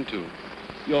must attend to.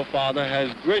 Your father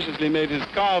has graciously made his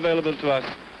car available to us.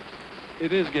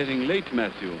 It is getting late,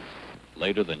 Matthew.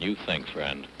 Later than you think,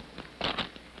 friend.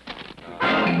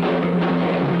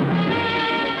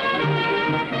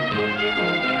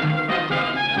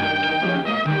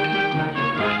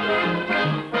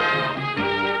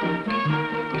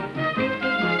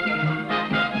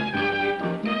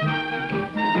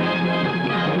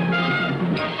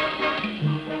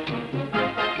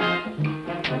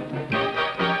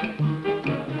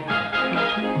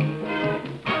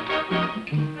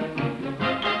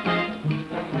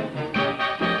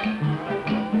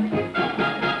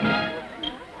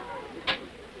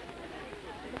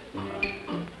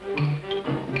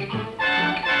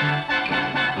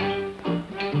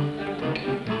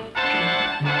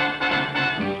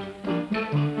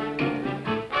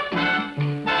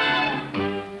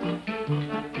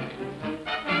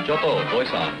 Joel,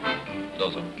 voice on.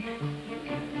 Dozo.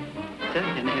 Sir,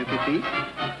 can I help you,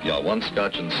 please? Yeah, one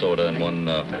scotch and soda and one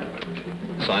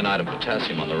cyanide of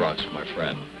potassium on the rocks for my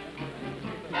friend.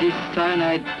 This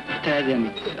cyanide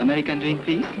potassium, American drink,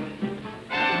 please?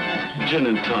 Gin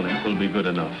and tonic will be good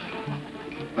enough.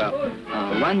 Well,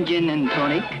 one gin and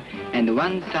tonic and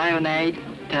one cyanide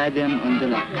potassium on the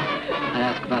rocks. I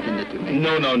ask bartender to make.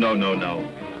 No.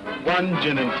 One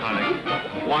gin and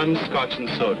tonic, one scotch and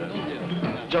soda.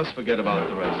 Just forget about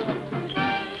the rest.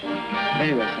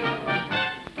 Very well,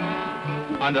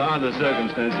 sir. Under other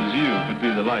circumstances, you could be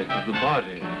the life of the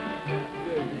party.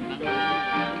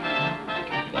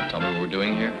 Want to tell me what we're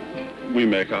doing here? We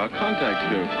make our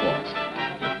contact here, of course.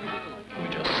 We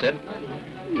just sit?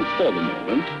 For the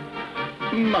moment.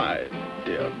 My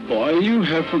dear boy, you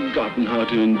have forgotten how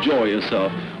to enjoy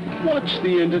yourself. Watch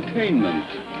the entertainment.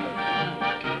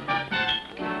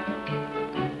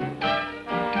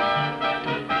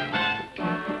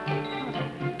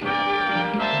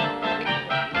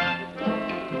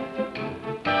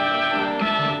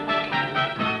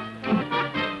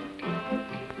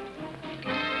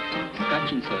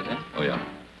 Scotch and soda Oh, yeah.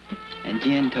 and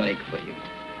gin and tonic for you.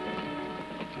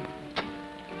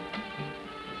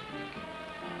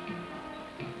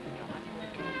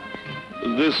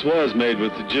 This was made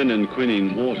with gin and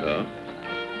quinine water.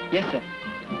 Yes, sir.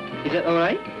 Is that all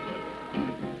right?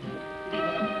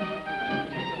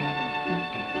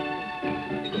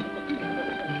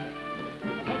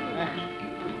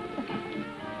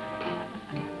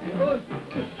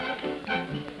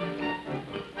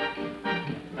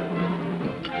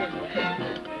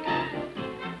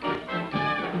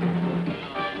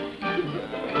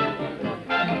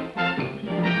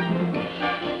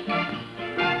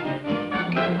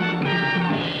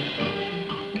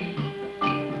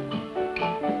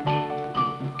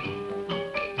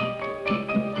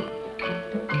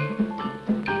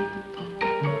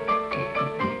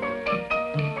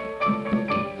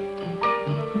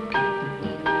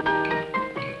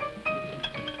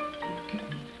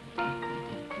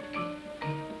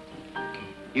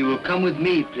 You will come with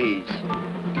me, please.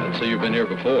 I'd say you've been here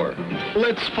before.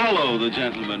 Let's follow the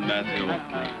gentleman, Matthew.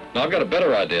 Now, I've got a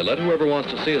better idea. Let whoever wants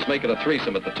to see us make it a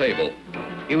threesome at the table.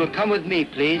 You will come with me,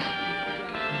 please.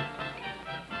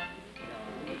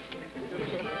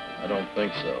 I don't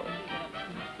think so.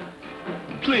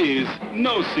 Please,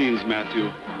 no scenes, Matthew.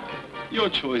 Your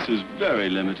choice is very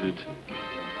limited.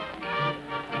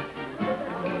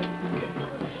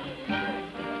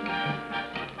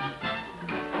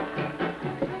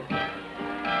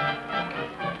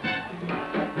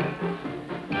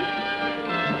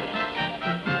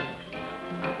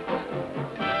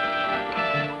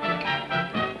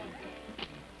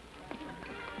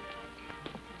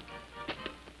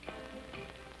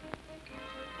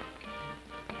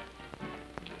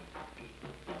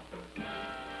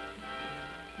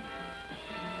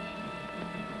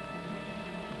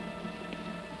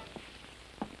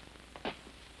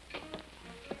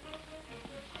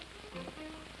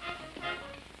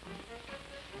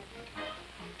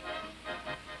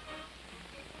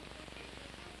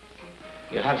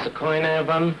 You have the coin,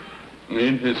 Ivan?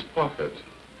 In his pocket.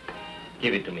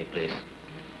 Give it to me, please.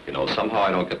 You know, somehow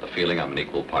I don't get the feeling I'm an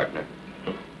equal partner.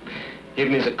 Give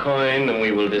me the coin and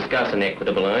we will discuss an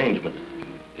equitable arrangement.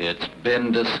 It's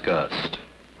been discussed.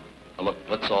 Now look,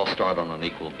 let's all start on an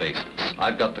equal basis.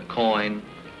 I've got the coin.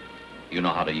 You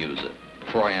know how to use it.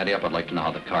 Before I ante up, I'd like to know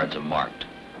how the cards are marked.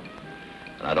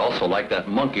 And I'd also like that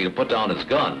monkey to put down his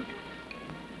gun.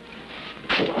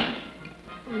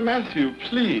 Matthew,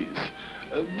 please.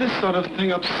 This sort of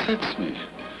thing upsets me.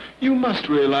 You must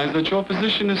realize that your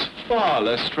position is far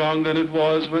less strong than it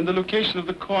was when the location of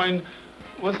the coin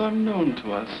was unknown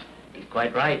to us. You're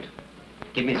quite right.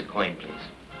 Give me the coin, please.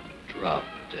 Drop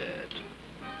dead.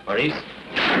 Maurice?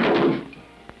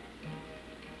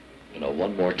 You know,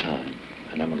 one more time,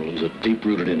 and I'm going to lose a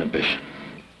deep-rooted inhibition.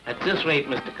 At this rate,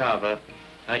 Mr. Carver,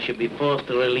 I should be forced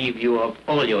to relieve you of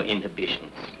all your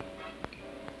inhibitions.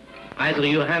 Either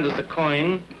you hand us the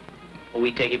coin, or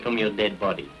we take it from your dead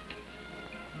body.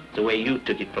 The way you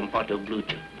took it from Otto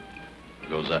Blucher. There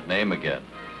goes that name again.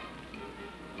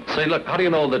 Say, look, how do you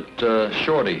know that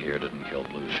Shorty here didn't kill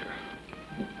Blucher?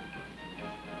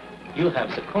 You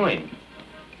have the coin.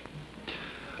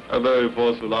 A very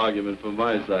forceful argument from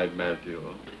my side, Matthew.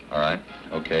 All right,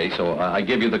 okay, so I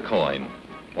give you the coin.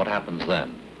 What happens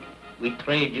then? We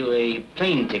trade you a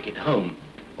plane ticket home.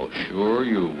 Oh, sure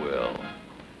you will.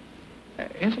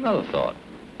 Here's another thought.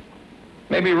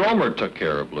 Maybe Romer took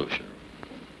care of Blucher.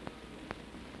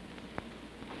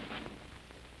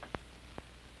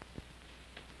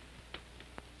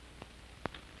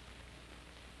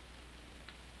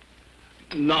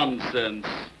 Nonsense.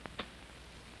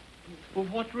 For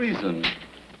what reason?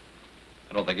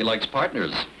 I don't think he likes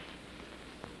partners.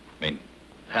 I mean,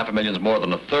 $500,000's more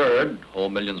than a third, whole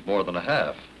million's more than a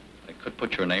half. I could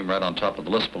put your name right on top of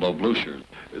the list below Blucher's.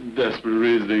 Desperate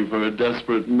reasoning for a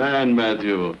desperate man,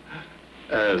 Matthew.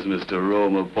 As Mr.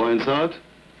 Romer points out,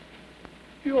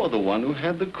 you're the one who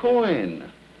had the coin.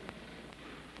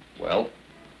 Well,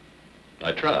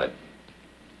 I tried.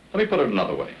 Let me put it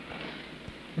another way.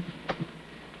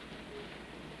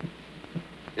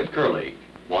 If Curly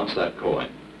wants that coin,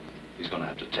 he's going to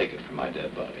have to take it from my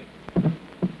dead body.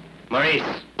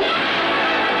 Maurice!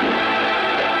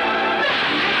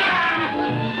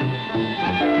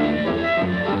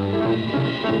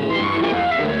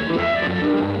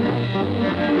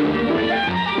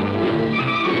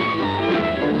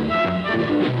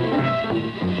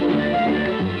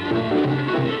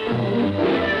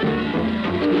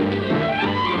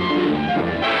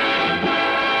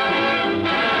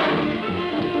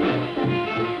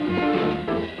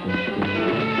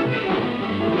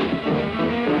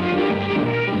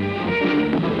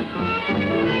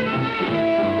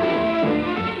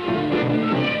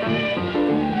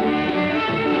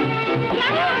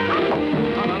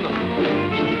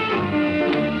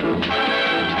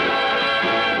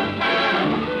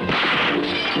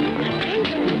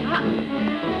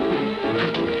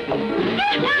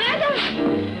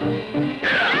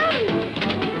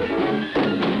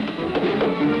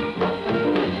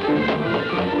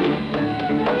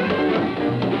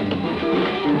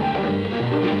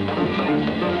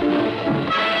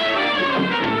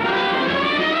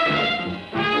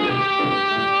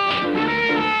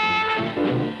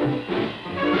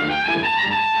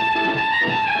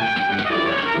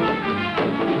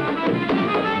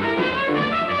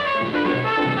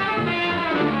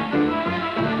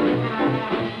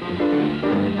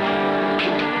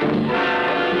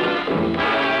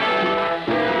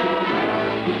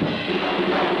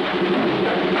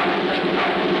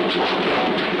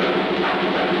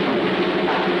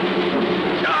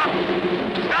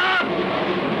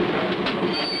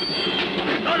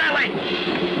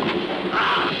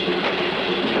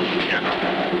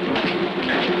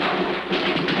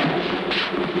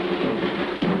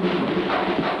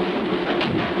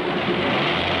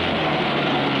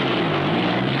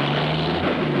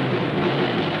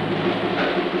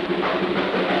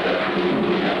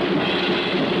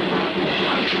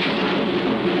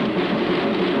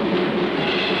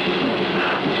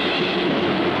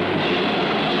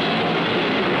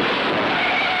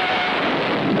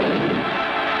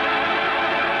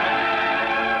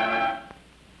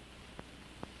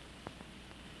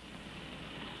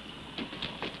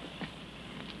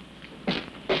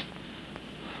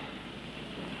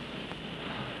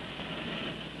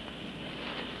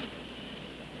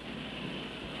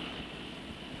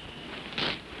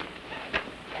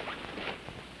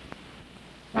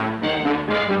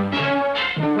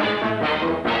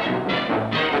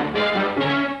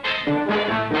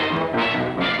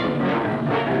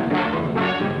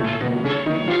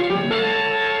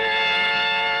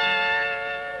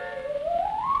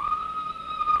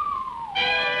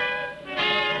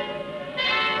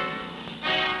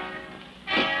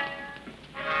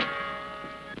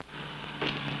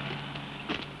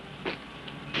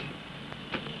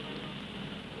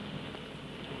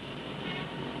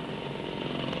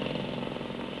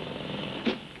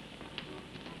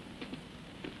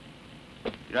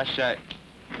 Irashai.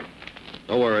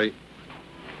 Don't worry.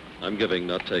 I'm giving,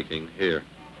 not taking. Here.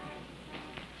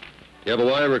 You have a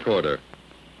wire recorder.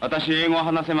 私、英語は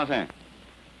話せません。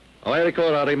Wire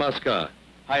recorder ありますか？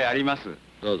はい、あります。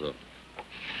どうぞ。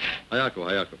早く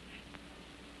早く。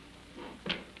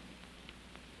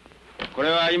これ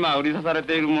は今売り出され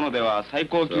ているものでは最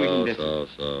高級品です。そう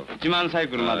そう。1万サイ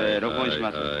クルまで録音し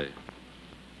ます。はいはい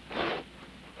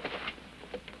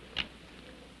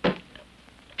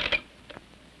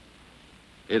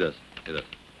いいです、いいで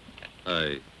す。は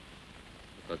い。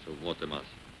私を持ってます。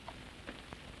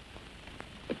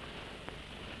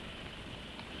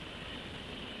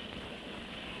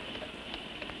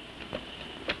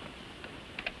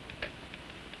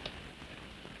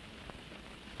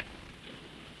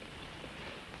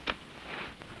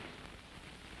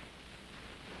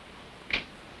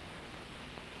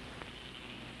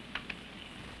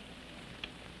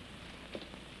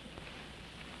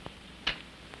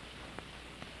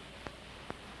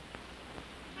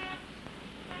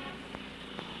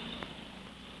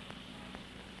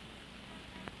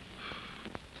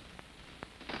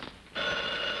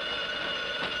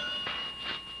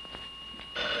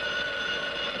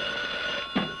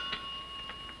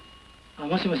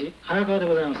もしもし、早川で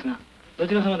ございますが、ど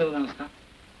ちら様でございますか？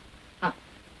あ、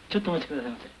ちょっとお待ちくださ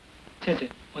いませ。先生、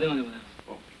お電話でございま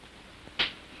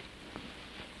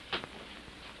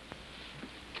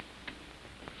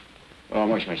す。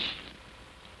もしもし。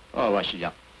わしじ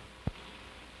ゃ。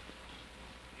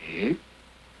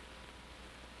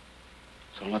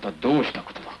それまたどうした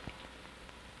ことだ？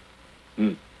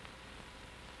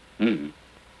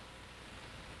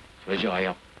それじゃあ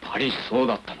やっぱりそう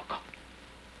だったのか。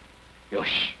よし。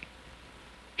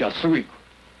じゃあすぐ行く。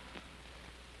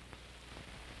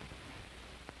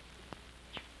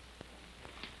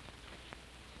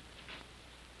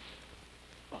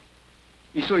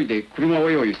急いで車を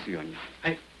用意するように。は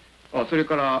い。それ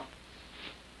から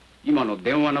今の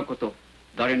電話のこと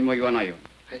誰にも言わないように。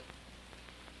はい。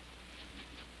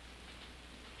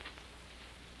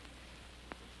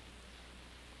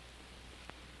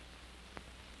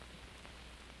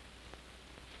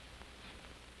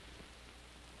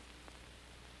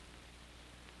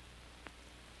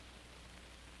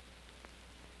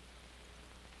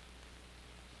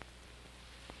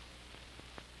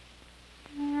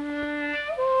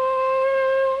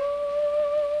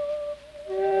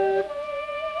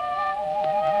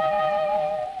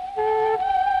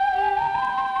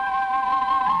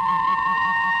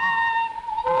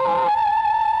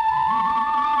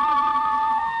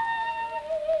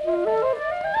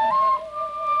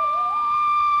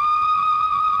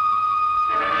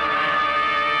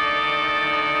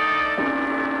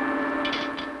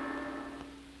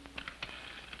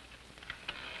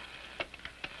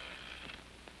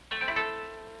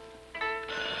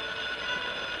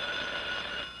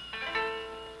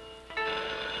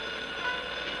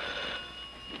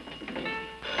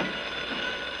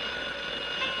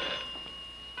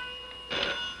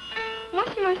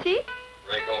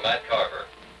Rico, Matt Carver.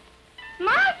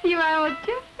 Matthew, I was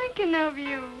just thinking of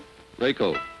you.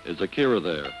 Rico, is Akira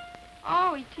there?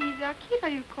 Oh, it is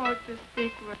Akira you called to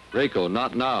speak with. Rico,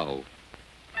 not now.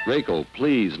 Rico,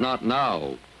 please, not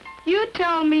now. You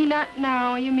tell me not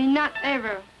now, you mean not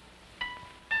ever.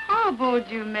 How bold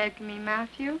you make me,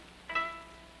 Matthew.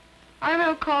 I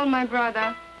will call my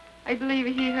brother. I believe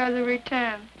he has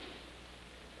returned.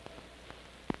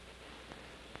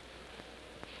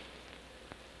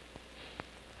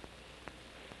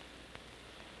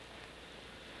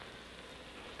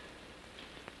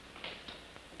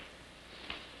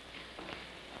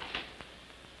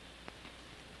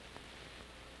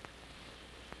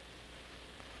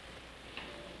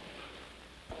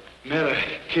 Matt,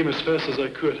 I came as fast as I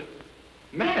could.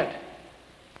 Matt,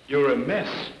 you're a mess.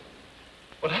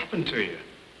 What happened to you?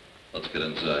 Let's get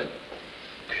inside.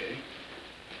 Okay.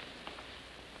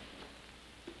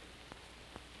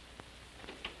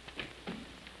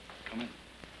 Come in.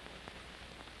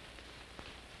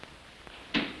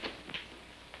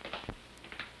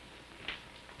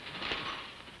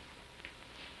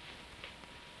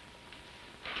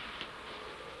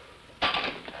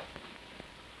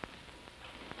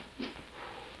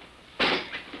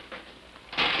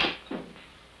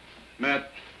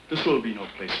 Matt, this will be no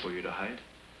place for you to hide.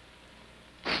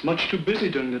 It's much too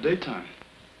busy during the daytime.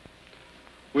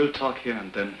 We'll talk here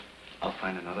and then I'll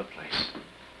find another place.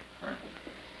 All right.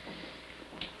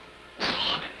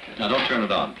 Now, don't turn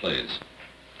it on, please.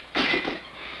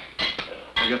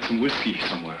 I got some whiskey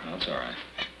somewhere. That's all right.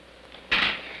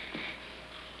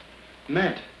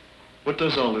 Matt, what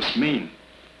does all this mean?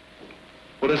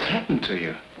 What has happened to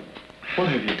you? What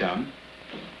have you done?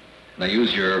 Can I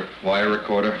use your wire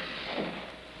recorder?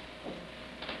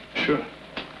 Sure.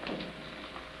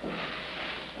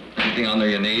 Anything on there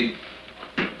you need?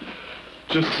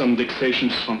 Just some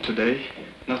dictations from today.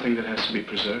 Nothing that has to be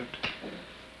preserved.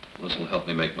 This will help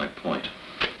me make my point.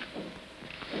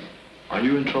 Are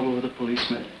you in trouble with the police,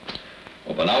 Matt?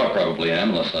 Well, by now I probably am,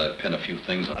 unless I pin a few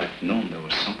things on. I've known there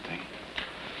was something.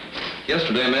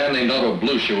 Yesterday, a man named Otto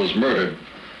Blucher was murdered.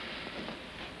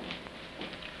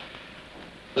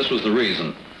 This was the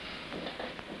reason.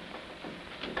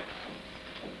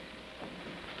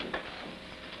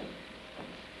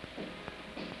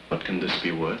 What can this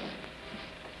be worth?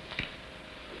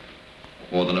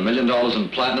 More than $1 million in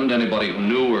platinum to anybody who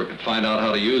knew or could find out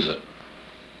how to use it.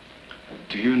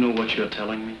 Do you know what you're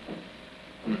telling me?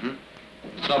 Mm-hmm.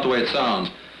 It's not the way it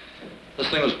sounds. This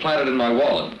thing was planted in my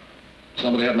wallet.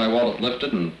 Somebody had my wallet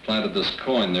lifted and planted this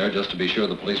coin there just to be sure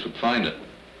the police would find it.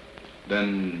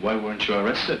 Then why weren't you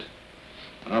arrested?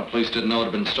 Well, police didn't know it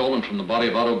had been stolen from the body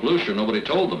of Otto Blucher. Nobody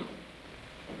told them.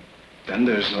 Then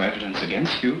there's no evidence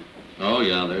against you. Oh,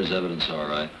 yeah, there's evidence, all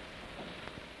right.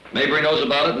 Mabry knows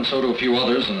about it, and so do a few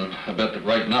others, and I bet that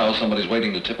right now somebody's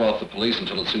waiting to tip off the police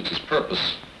until it suits his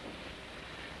purpose.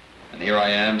 And here I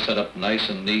am, set up nice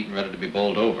and neat and ready to be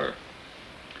bowled over.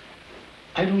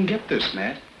 I don't get this,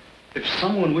 Matt. If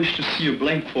someone wished to see you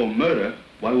blamed for murder,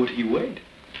 why would he wait?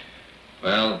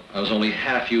 Well, I was only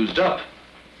half used up.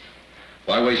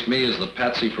 Why waste me as the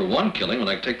patsy for one killing when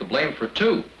I could take the blame for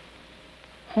two?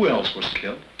 Who else was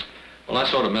killed? Well, I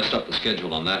sort of messed up the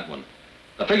schedule on that one.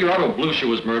 I figure Otto Blucher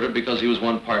was murdered because he was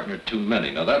one partner too many.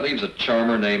 Now, that leaves a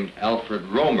charmer named Alfred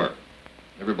Romer.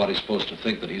 Everybody's supposed to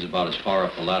think that he's about as far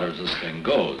up the ladder as this thing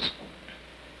goes.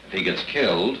 If he gets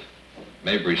killed,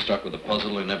 Mabry's stuck with a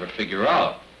puzzle he'll never figure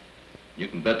out. You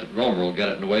can bet that Romer will get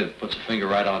it in a way that puts a finger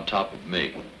right on top of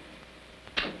me.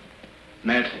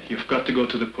 Matt, you've got to go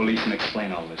to the police and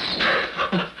explain all this.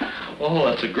 Oh,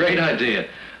 that's a great idea.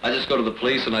 I just go to the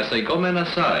police and I say, "Come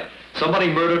aside. Somebody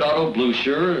murdered Otto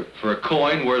Blucher for a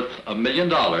coin worth $1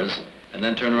 million, and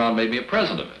then turn around and made me a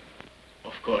present of it."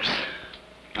 Of course.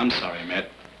 I'm sorry, Matt.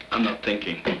 I'm not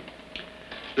thinking.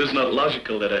 It's not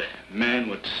logical that a man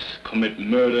would commit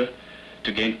murder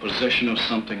to gain possession of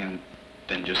something and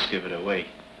then just give it away.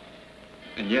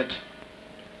 And yet,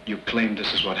 you claim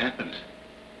this is what happened.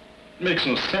 It makes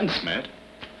no sense, Matt.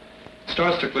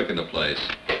 Starts to click into place.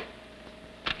 With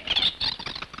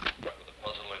a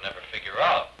puzzle we never figure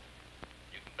out.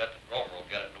 You can bet that Romer will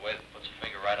get it in a way that puts a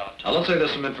finger right on top. Now, let's say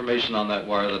there's some information on that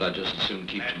wire that I just as soon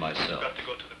keep to myself. You've got to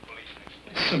go to the police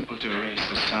next. It's simple to erase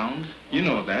the sound. You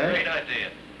know that. Great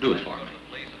idea. Do it for me.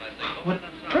 What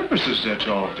purpose is there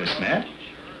to all of this, Matt?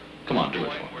 Come on, do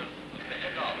it for me.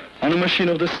 On a machine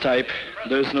of this type,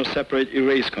 there's no separate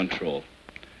erase control.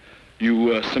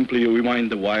 You simply rewind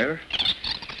the wire,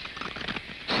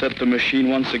 set the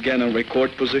machine once again in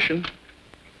record position,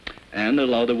 and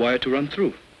allow the wire to run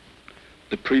through.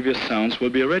 The previous sounds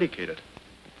will be eradicated.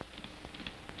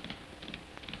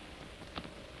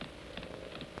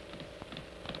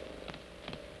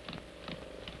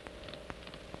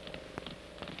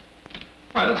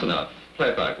 All right, that's enough. Play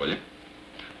it back, will you?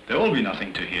 There will be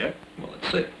nothing to hear. Well,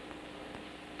 let's see.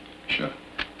 Sure.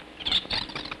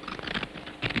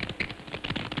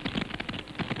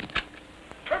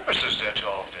 Purpose is there to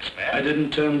all of this, Matt? I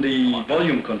didn't turn the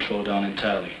volume control down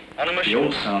entirely. The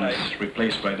old sound is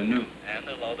replaced by the new. And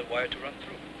allow the wire to run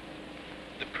through.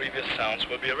 The previous sounds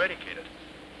will be eradicated.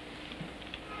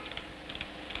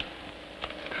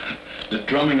 The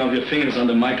drumming of your fingers on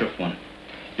the microphone.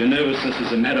 Your nervousness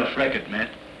is a matter of record, Matt.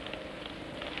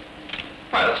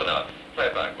 All right, that's enough. Play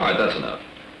it back. All right, that's enough.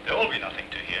 There will be nothing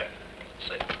to hear.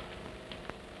 See.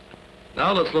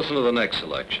 Now let's listen to the next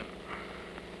selection.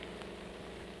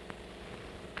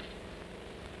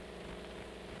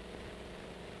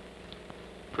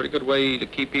 Pretty good way to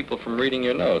keep people from reading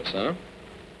your notes, huh?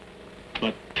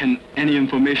 But can any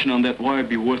information on that wire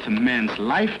be worth a man's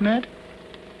life, Matt?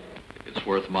 It's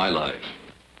worth my life.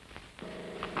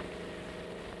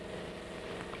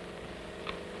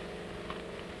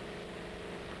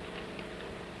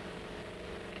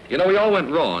 You know, we all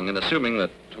went wrong in assuming that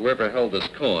whoever held this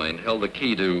coin held the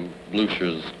key to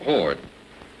Blucher's hoard.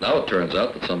 Now it turns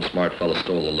out that some smart fellow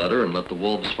stole the letter and let the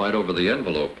wolves fight over the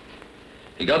envelope.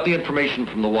 He got the information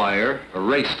from the wire,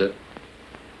 erased it,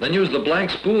 then used the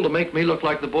blank spool to make me look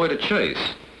like the boy to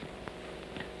chase.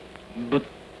 But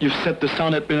you said the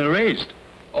sound had been erased.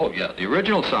 Oh, yeah, the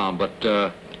original sound, but,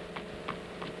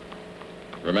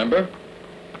 remember?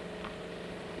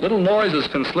 Little noises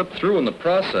can slip through in the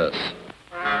process.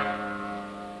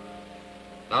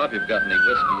 Now, if you've got any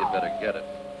whiskey, you'd better get it.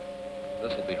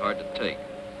 This will be hard to take.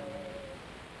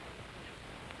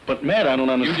 But, Matt, I don't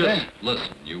understand. You just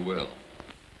listen, you will.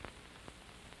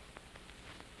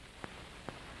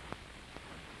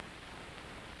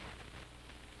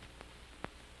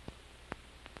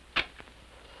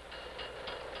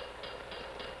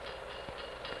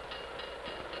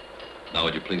 Now,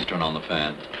 would you please turn on the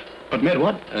fan? But, Matt,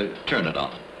 what? Turn it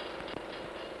on.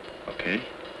 Okay.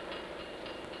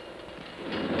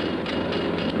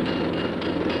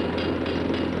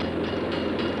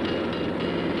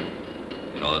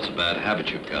 You know, that's a bad habit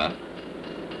you've got.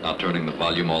 Not turning the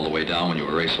volume all the way down when you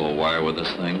erase a wire with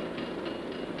this thing.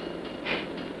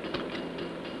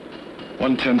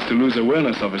 One tends to lose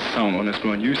awareness of his sound when it's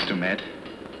grown used to, Matt.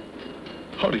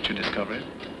 How did you discover it?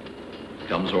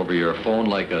 Comes over your phone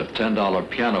like a $10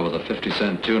 piano with a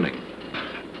 50-cent tuning.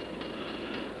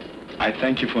 I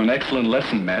thank you for an excellent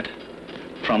lesson, Matt.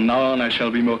 From now on, I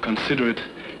shall be more considerate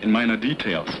in minor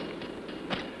details.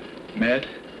 Matt,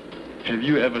 have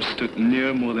you ever stood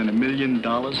near more than $1 million?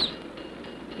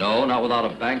 No, not without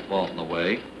a bank vault in the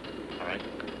way. All right,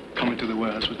 come into the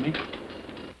warehouse with me.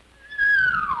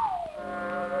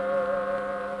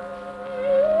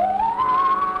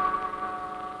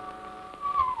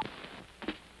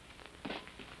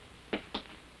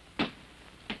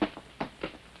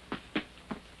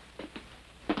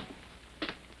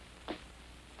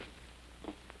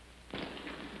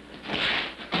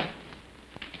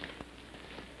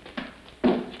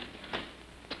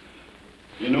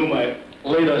 You know, my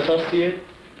late associate,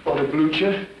 Father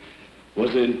Blucher,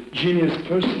 was a genius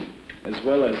person, as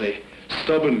well as a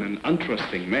stubborn and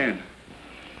untrusting man.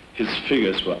 His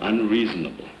figures were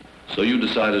unreasonable. So you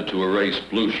decided to erase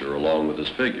Blucher along with his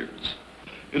figures.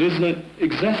 It is an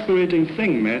exasperating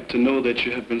thing, Matt, to know that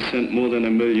you have been sent more than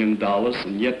 $1 million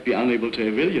and yet be unable to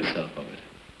avail yourself of it.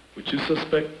 Would you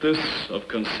suspect this of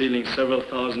concealing several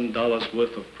 $1,000s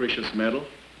worth of precious metal?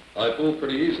 I fool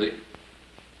pretty easy.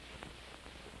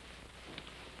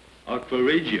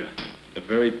 Aquaregia, a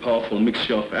very powerful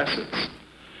mixture of acids.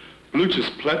 Blucher's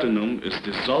platinum is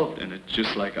dissolved in it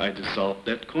just like I dissolved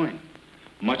that coin,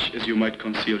 much as you might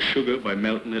conceal sugar by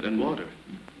melting it in water.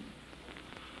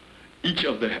 Each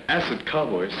of the acid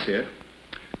carboys here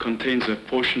contains a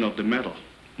portion of the metal,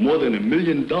 more than $1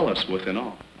 million worth in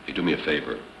all. Hey, do me a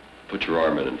favor. Put your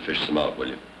arm in and fish some out, will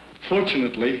you?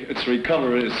 Fortunately, its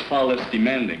recovery is far less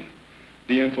demanding.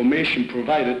 The information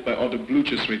provided by Otto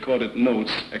Blucher's recorded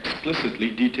notes explicitly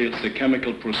details the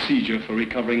chemical procedure for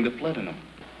recovering the platinum.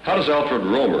 How does Alfred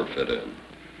Romer fit in?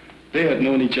 They had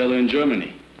known each other in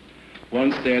Germany.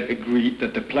 Once they had agreed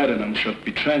that the platinum should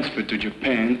be transferred to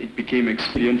Japan, it became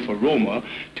expedient for Romer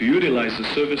to utilize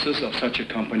the services of such a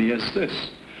company as this,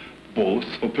 both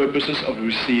for purposes of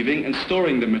receiving and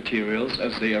storing the materials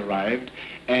as they arrived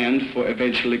and for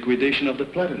eventual liquidation of the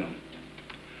platinum.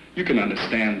 You can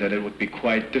understand that it would be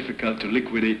quite difficult to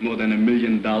liquidate more than $1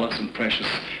 million in precious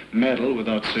metal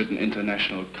without certain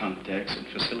international contacts and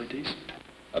facilities.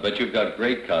 I bet you've got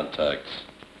great contacts.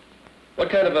 What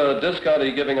kind of a discount are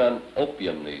you giving on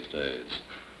opium these days?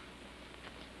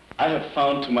 I have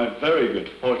found to my very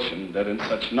good fortune that in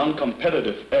such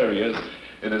non-competitive areas,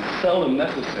 it is seldom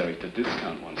necessary to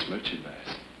discount one's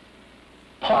merchandise.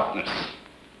 Partners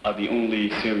are the only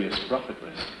serious profit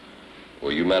risk.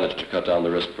 Well, you managed to cut down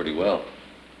the risk pretty well.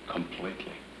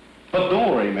 Completely. But don't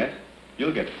worry, Matt.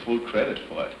 You'll get full credit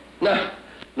for it.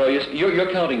 No,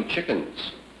 you're counting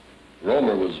chickens.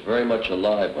 Romer was very much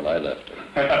alive when I left him.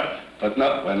 But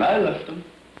not when I left him.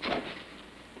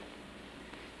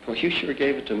 Well, you sure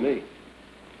gave it to me.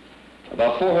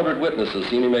 About 400 witnesses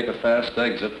seen me make a fast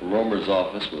exit from Romer's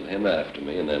office with him after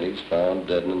me, and then he's found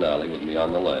dead in an alley with me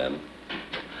on the lam.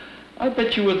 I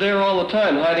bet you were there all the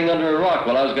time, hiding under a rock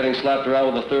while I was getting slapped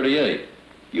around with a .38.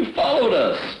 You followed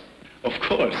us. Of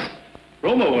course.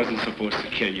 Romer wasn't supposed to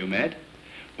kill you, Matt.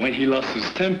 When he lost his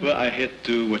temper, I had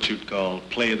to, what you'd call,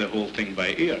 play the whole thing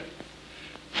by ear.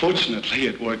 Fortunately,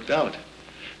 it worked out.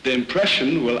 The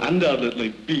impression will undoubtedly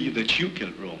be that you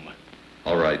killed Romer.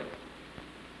 All right.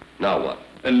 Now what?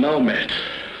 And now, Matt,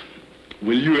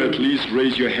 will you at least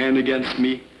raise your hand against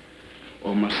me?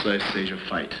 Or must I stage a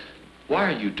fight? Why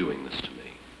are you doing this to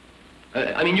me?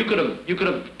 I mean, you could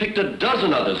have picked a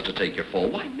dozen others to take your fall.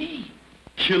 Why me?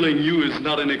 Killing you is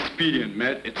not an expedient,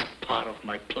 Matt. It's part of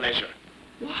my pleasure.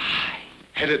 Why?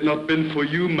 Had it not been for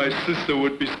you, my sister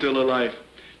would be still alive.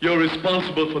 You're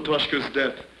responsible for Toshka's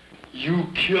death. You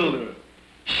killed her.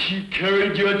 She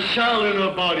carried your child in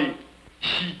her body.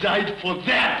 She died for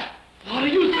that. What are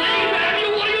you saying,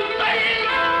 Matthew? What are you saying?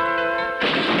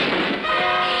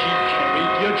 She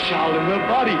carried your child in her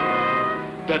body.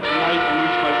 That night in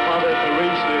which my father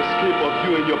arranged the escape of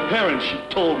you and your parents, she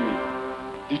told me.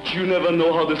 Did you never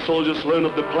know how the soldiers learn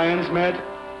of the plans, Matt?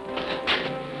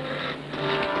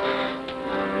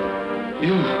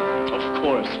 You, of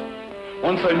course.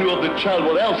 Once I knew of the child,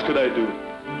 what else could I do?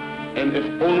 And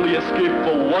if only escape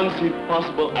for one seemed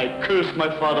possible, I cursed my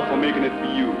father for making it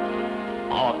for you.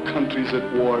 Our country's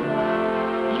at war.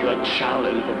 You're a child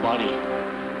in her body.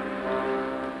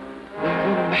 We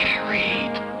were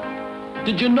married.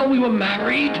 Did you know we were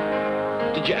married?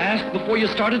 Did you ask before you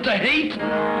started to hate?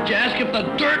 Did you ask if the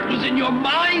dirt was in your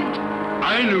mind?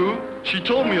 I knew. She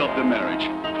told me of the marriage.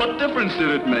 What difference did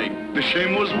it make? The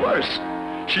shame was worse.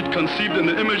 She'd conceived in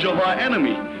the image of our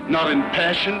enemy, not in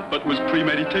passion, but with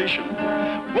premeditation.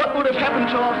 What would have happened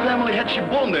to our family had she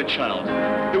borne that child?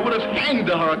 It would have hanged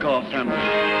the Harakawa family.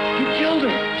 You killed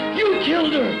her! You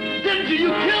killed her! Didn't you? You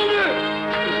killed her!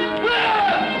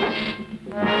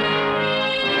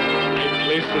 I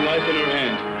placed the knife in her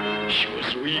hand. She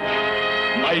was weak.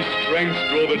 My strength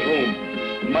drove it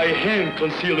home. My hand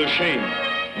concealed her shame.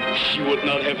 She would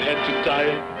not have had to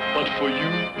die, but for you.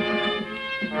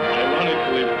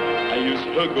 Ironically, I used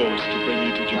her ghost to bring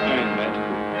you to Japan, Matt.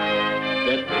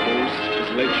 That ghost has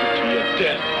led you to your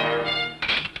death.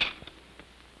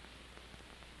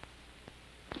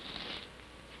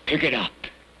 Pick it up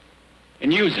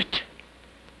and use it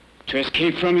to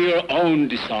escape from your own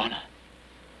dishonor.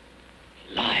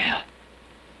 Liar,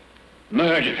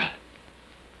 murderer,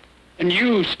 and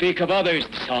you speak of others'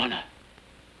 dishonor.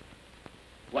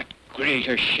 What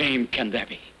greater shame can there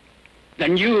be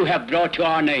than you have brought to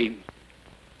our name?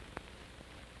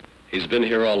 He's been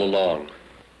here all along.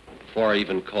 Before I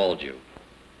even called you,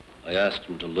 I asked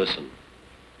him to listen.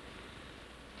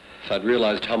 If I'd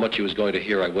realized how much he was going to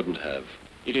hear, I wouldn't have.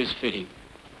 It is fitting.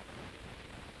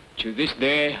 To this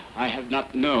day, I have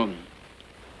not known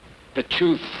the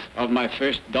truth of my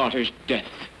first daughter's death.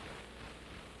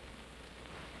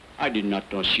 I did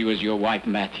not know she was your wife,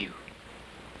 Matthew,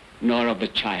 nor of the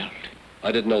child.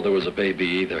 I didn't know there was a baby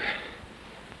either.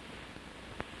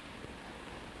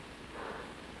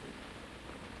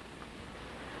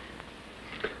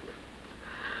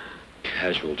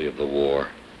 Casualty of the war.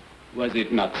 Was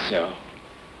it not so?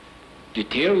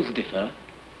 Details differ.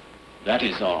 That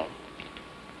is all.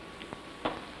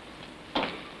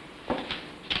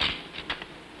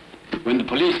 When the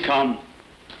police come,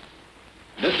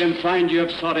 let them find you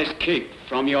have sought escape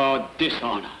from your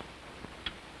dishonor.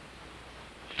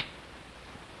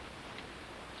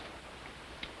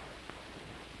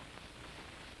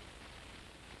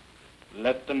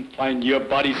 Let them find your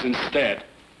bodies instead.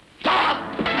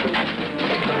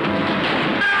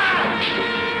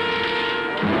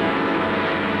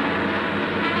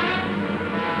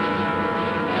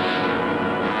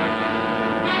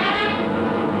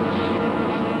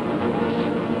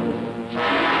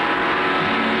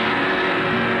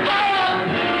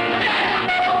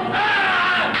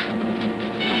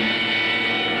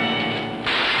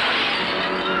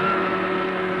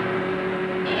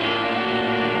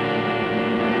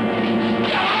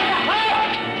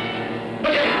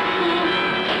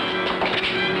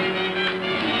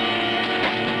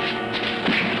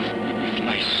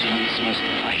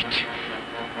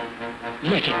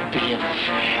 Let it be a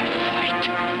fair fight.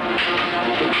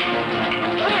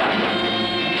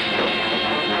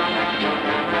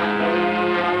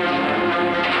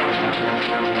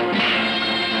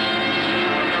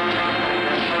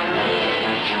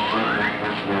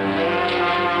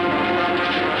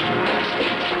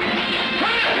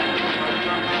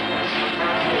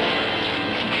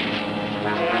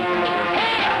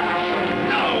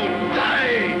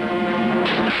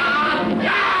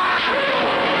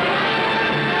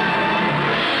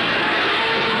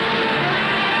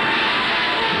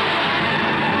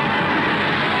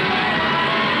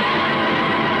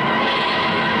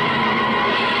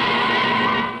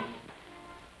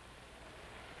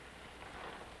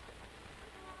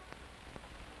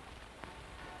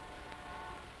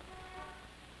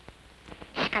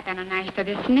人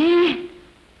ですね。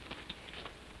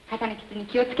肩の傷に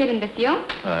気をつけるんですよ。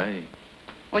はい。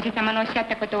お医者様のおっしゃっ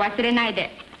たことを忘れないで、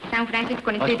サンフランシス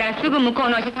コに着いたらすぐ向こう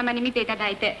のお医者様に見ていただ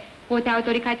いて、包帯を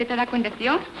取り替えていただくんです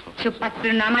よ。出発す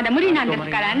るのはまだ無理なんですか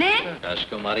らね。かし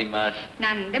こまります。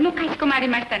何でもかしこまり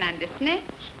ましたなんですね。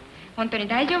本当に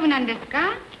大丈夫なんです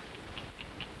か？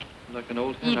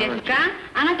いいですか？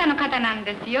あなたの肩なん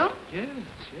ですよ。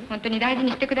本当に大事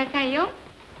にしてくださいよ。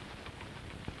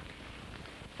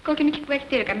飛行機の切符が来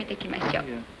ているか見てきましょう。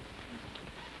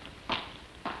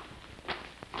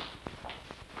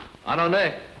あの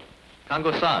ね、看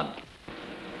護師さん。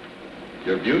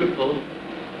You're beautiful.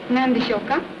 何でしょう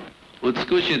か？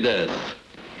美しいです。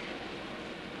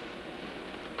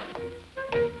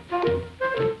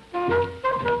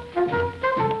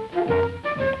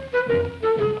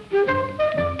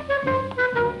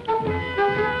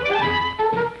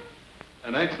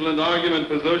excellent argument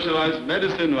for socialized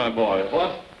medicine, my boy.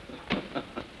 What?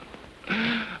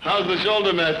 How's the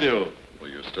shoulder, Matthew?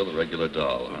 Well, you're still a regular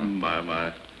doll, huh?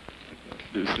 My.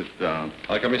 Do sit down.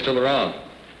 How come you're still around?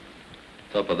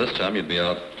 Thought by this time you'd be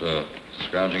out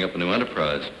scrounging up a new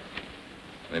enterprise.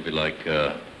 Maybe like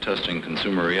testing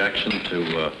consumer reaction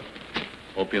to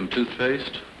opium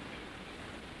toothpaste?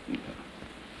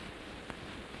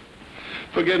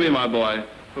 Forgive me, my boy,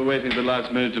 for waiting the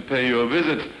last minute to pay you a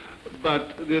visit,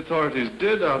 but the authorities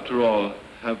did, after all,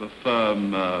 have a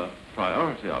firm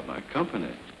priority on my company.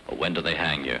 Well, when do they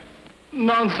hang you?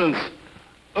 Nonsense.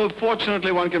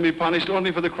 Fortunately, one can be punished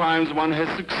only for the crimes one has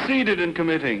succeeded in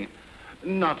committing,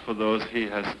 not for those he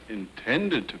has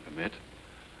intended to commit.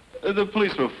 The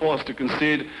police were forced to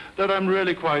concede that I'm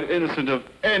really quite innocent of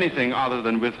anything other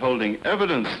than withholding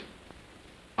evidence.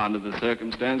 Under the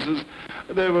circumstances,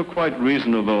 they were quite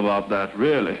reasonable about that,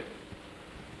 really.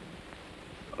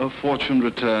 A fortune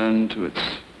returned to its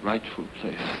rightful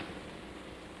place.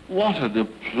 What a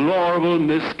deplorable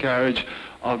miscarriage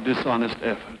of dishonest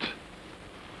effort.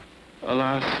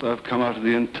 Alas, I've come out of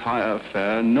the entire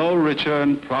affair no richer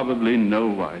and probably no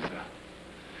wiser.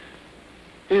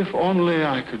 If only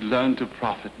I could learn to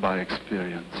profit by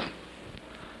experience.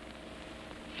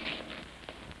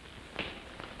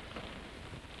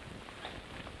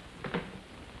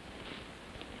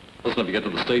 Listen, if you get to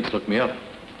the States, look me up.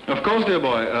 Of course, dear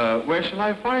boy. Where shall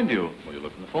I find you? Well, you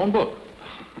look in the phone book.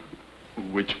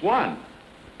 Which one?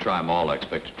 Try 'em all. I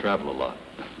expect to travel a lot.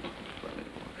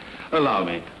 Allow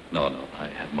me. No, I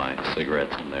have my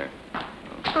cigarettes in there.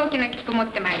 飛行機の切符持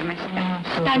ってまいりました。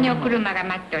下にお車が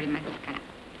待っておりますから。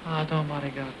ああ、どうもあ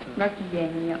りがとう。ごきげ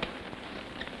んよ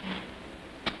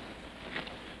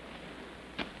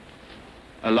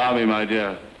う。Allow me, my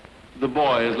dear. The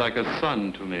boy is like a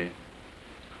son to me.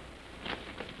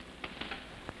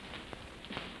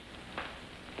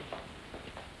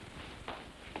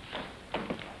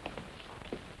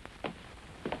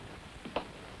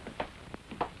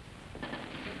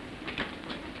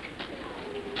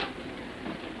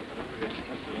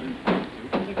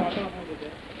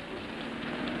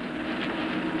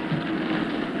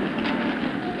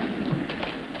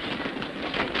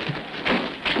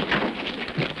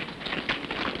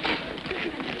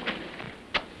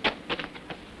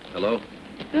 Hello?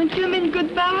 Don't you mean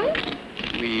goodbye?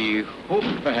 We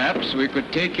hoped perhaps we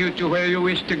could take you to where you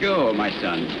wish to go, my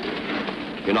son.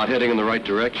 You're not heading in the right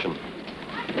direction.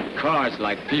 Cars,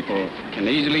 like people, can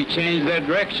easily change their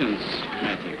directions,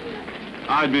 Matthew.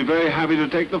 I'd be very happy to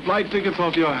take the flight tickets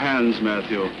off your hands,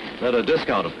 Matthew. At a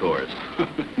discount, of course.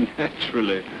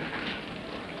 Naturally.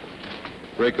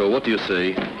 Rico, what do you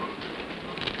see?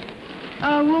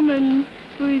 A woman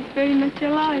who is very much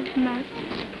alive, Matt.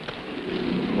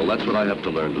 Well, that's what I have to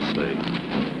learn to say.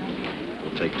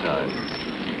 It'll take time.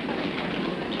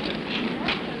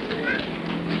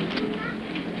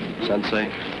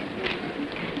 Sensei?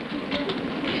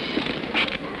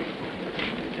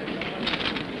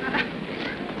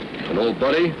 An old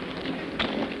buddy?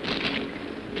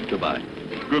 Goodbye.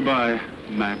 Goodbye,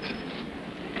 Matt.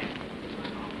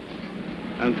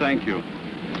 And thank you.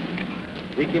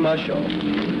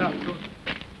 Ikimashou.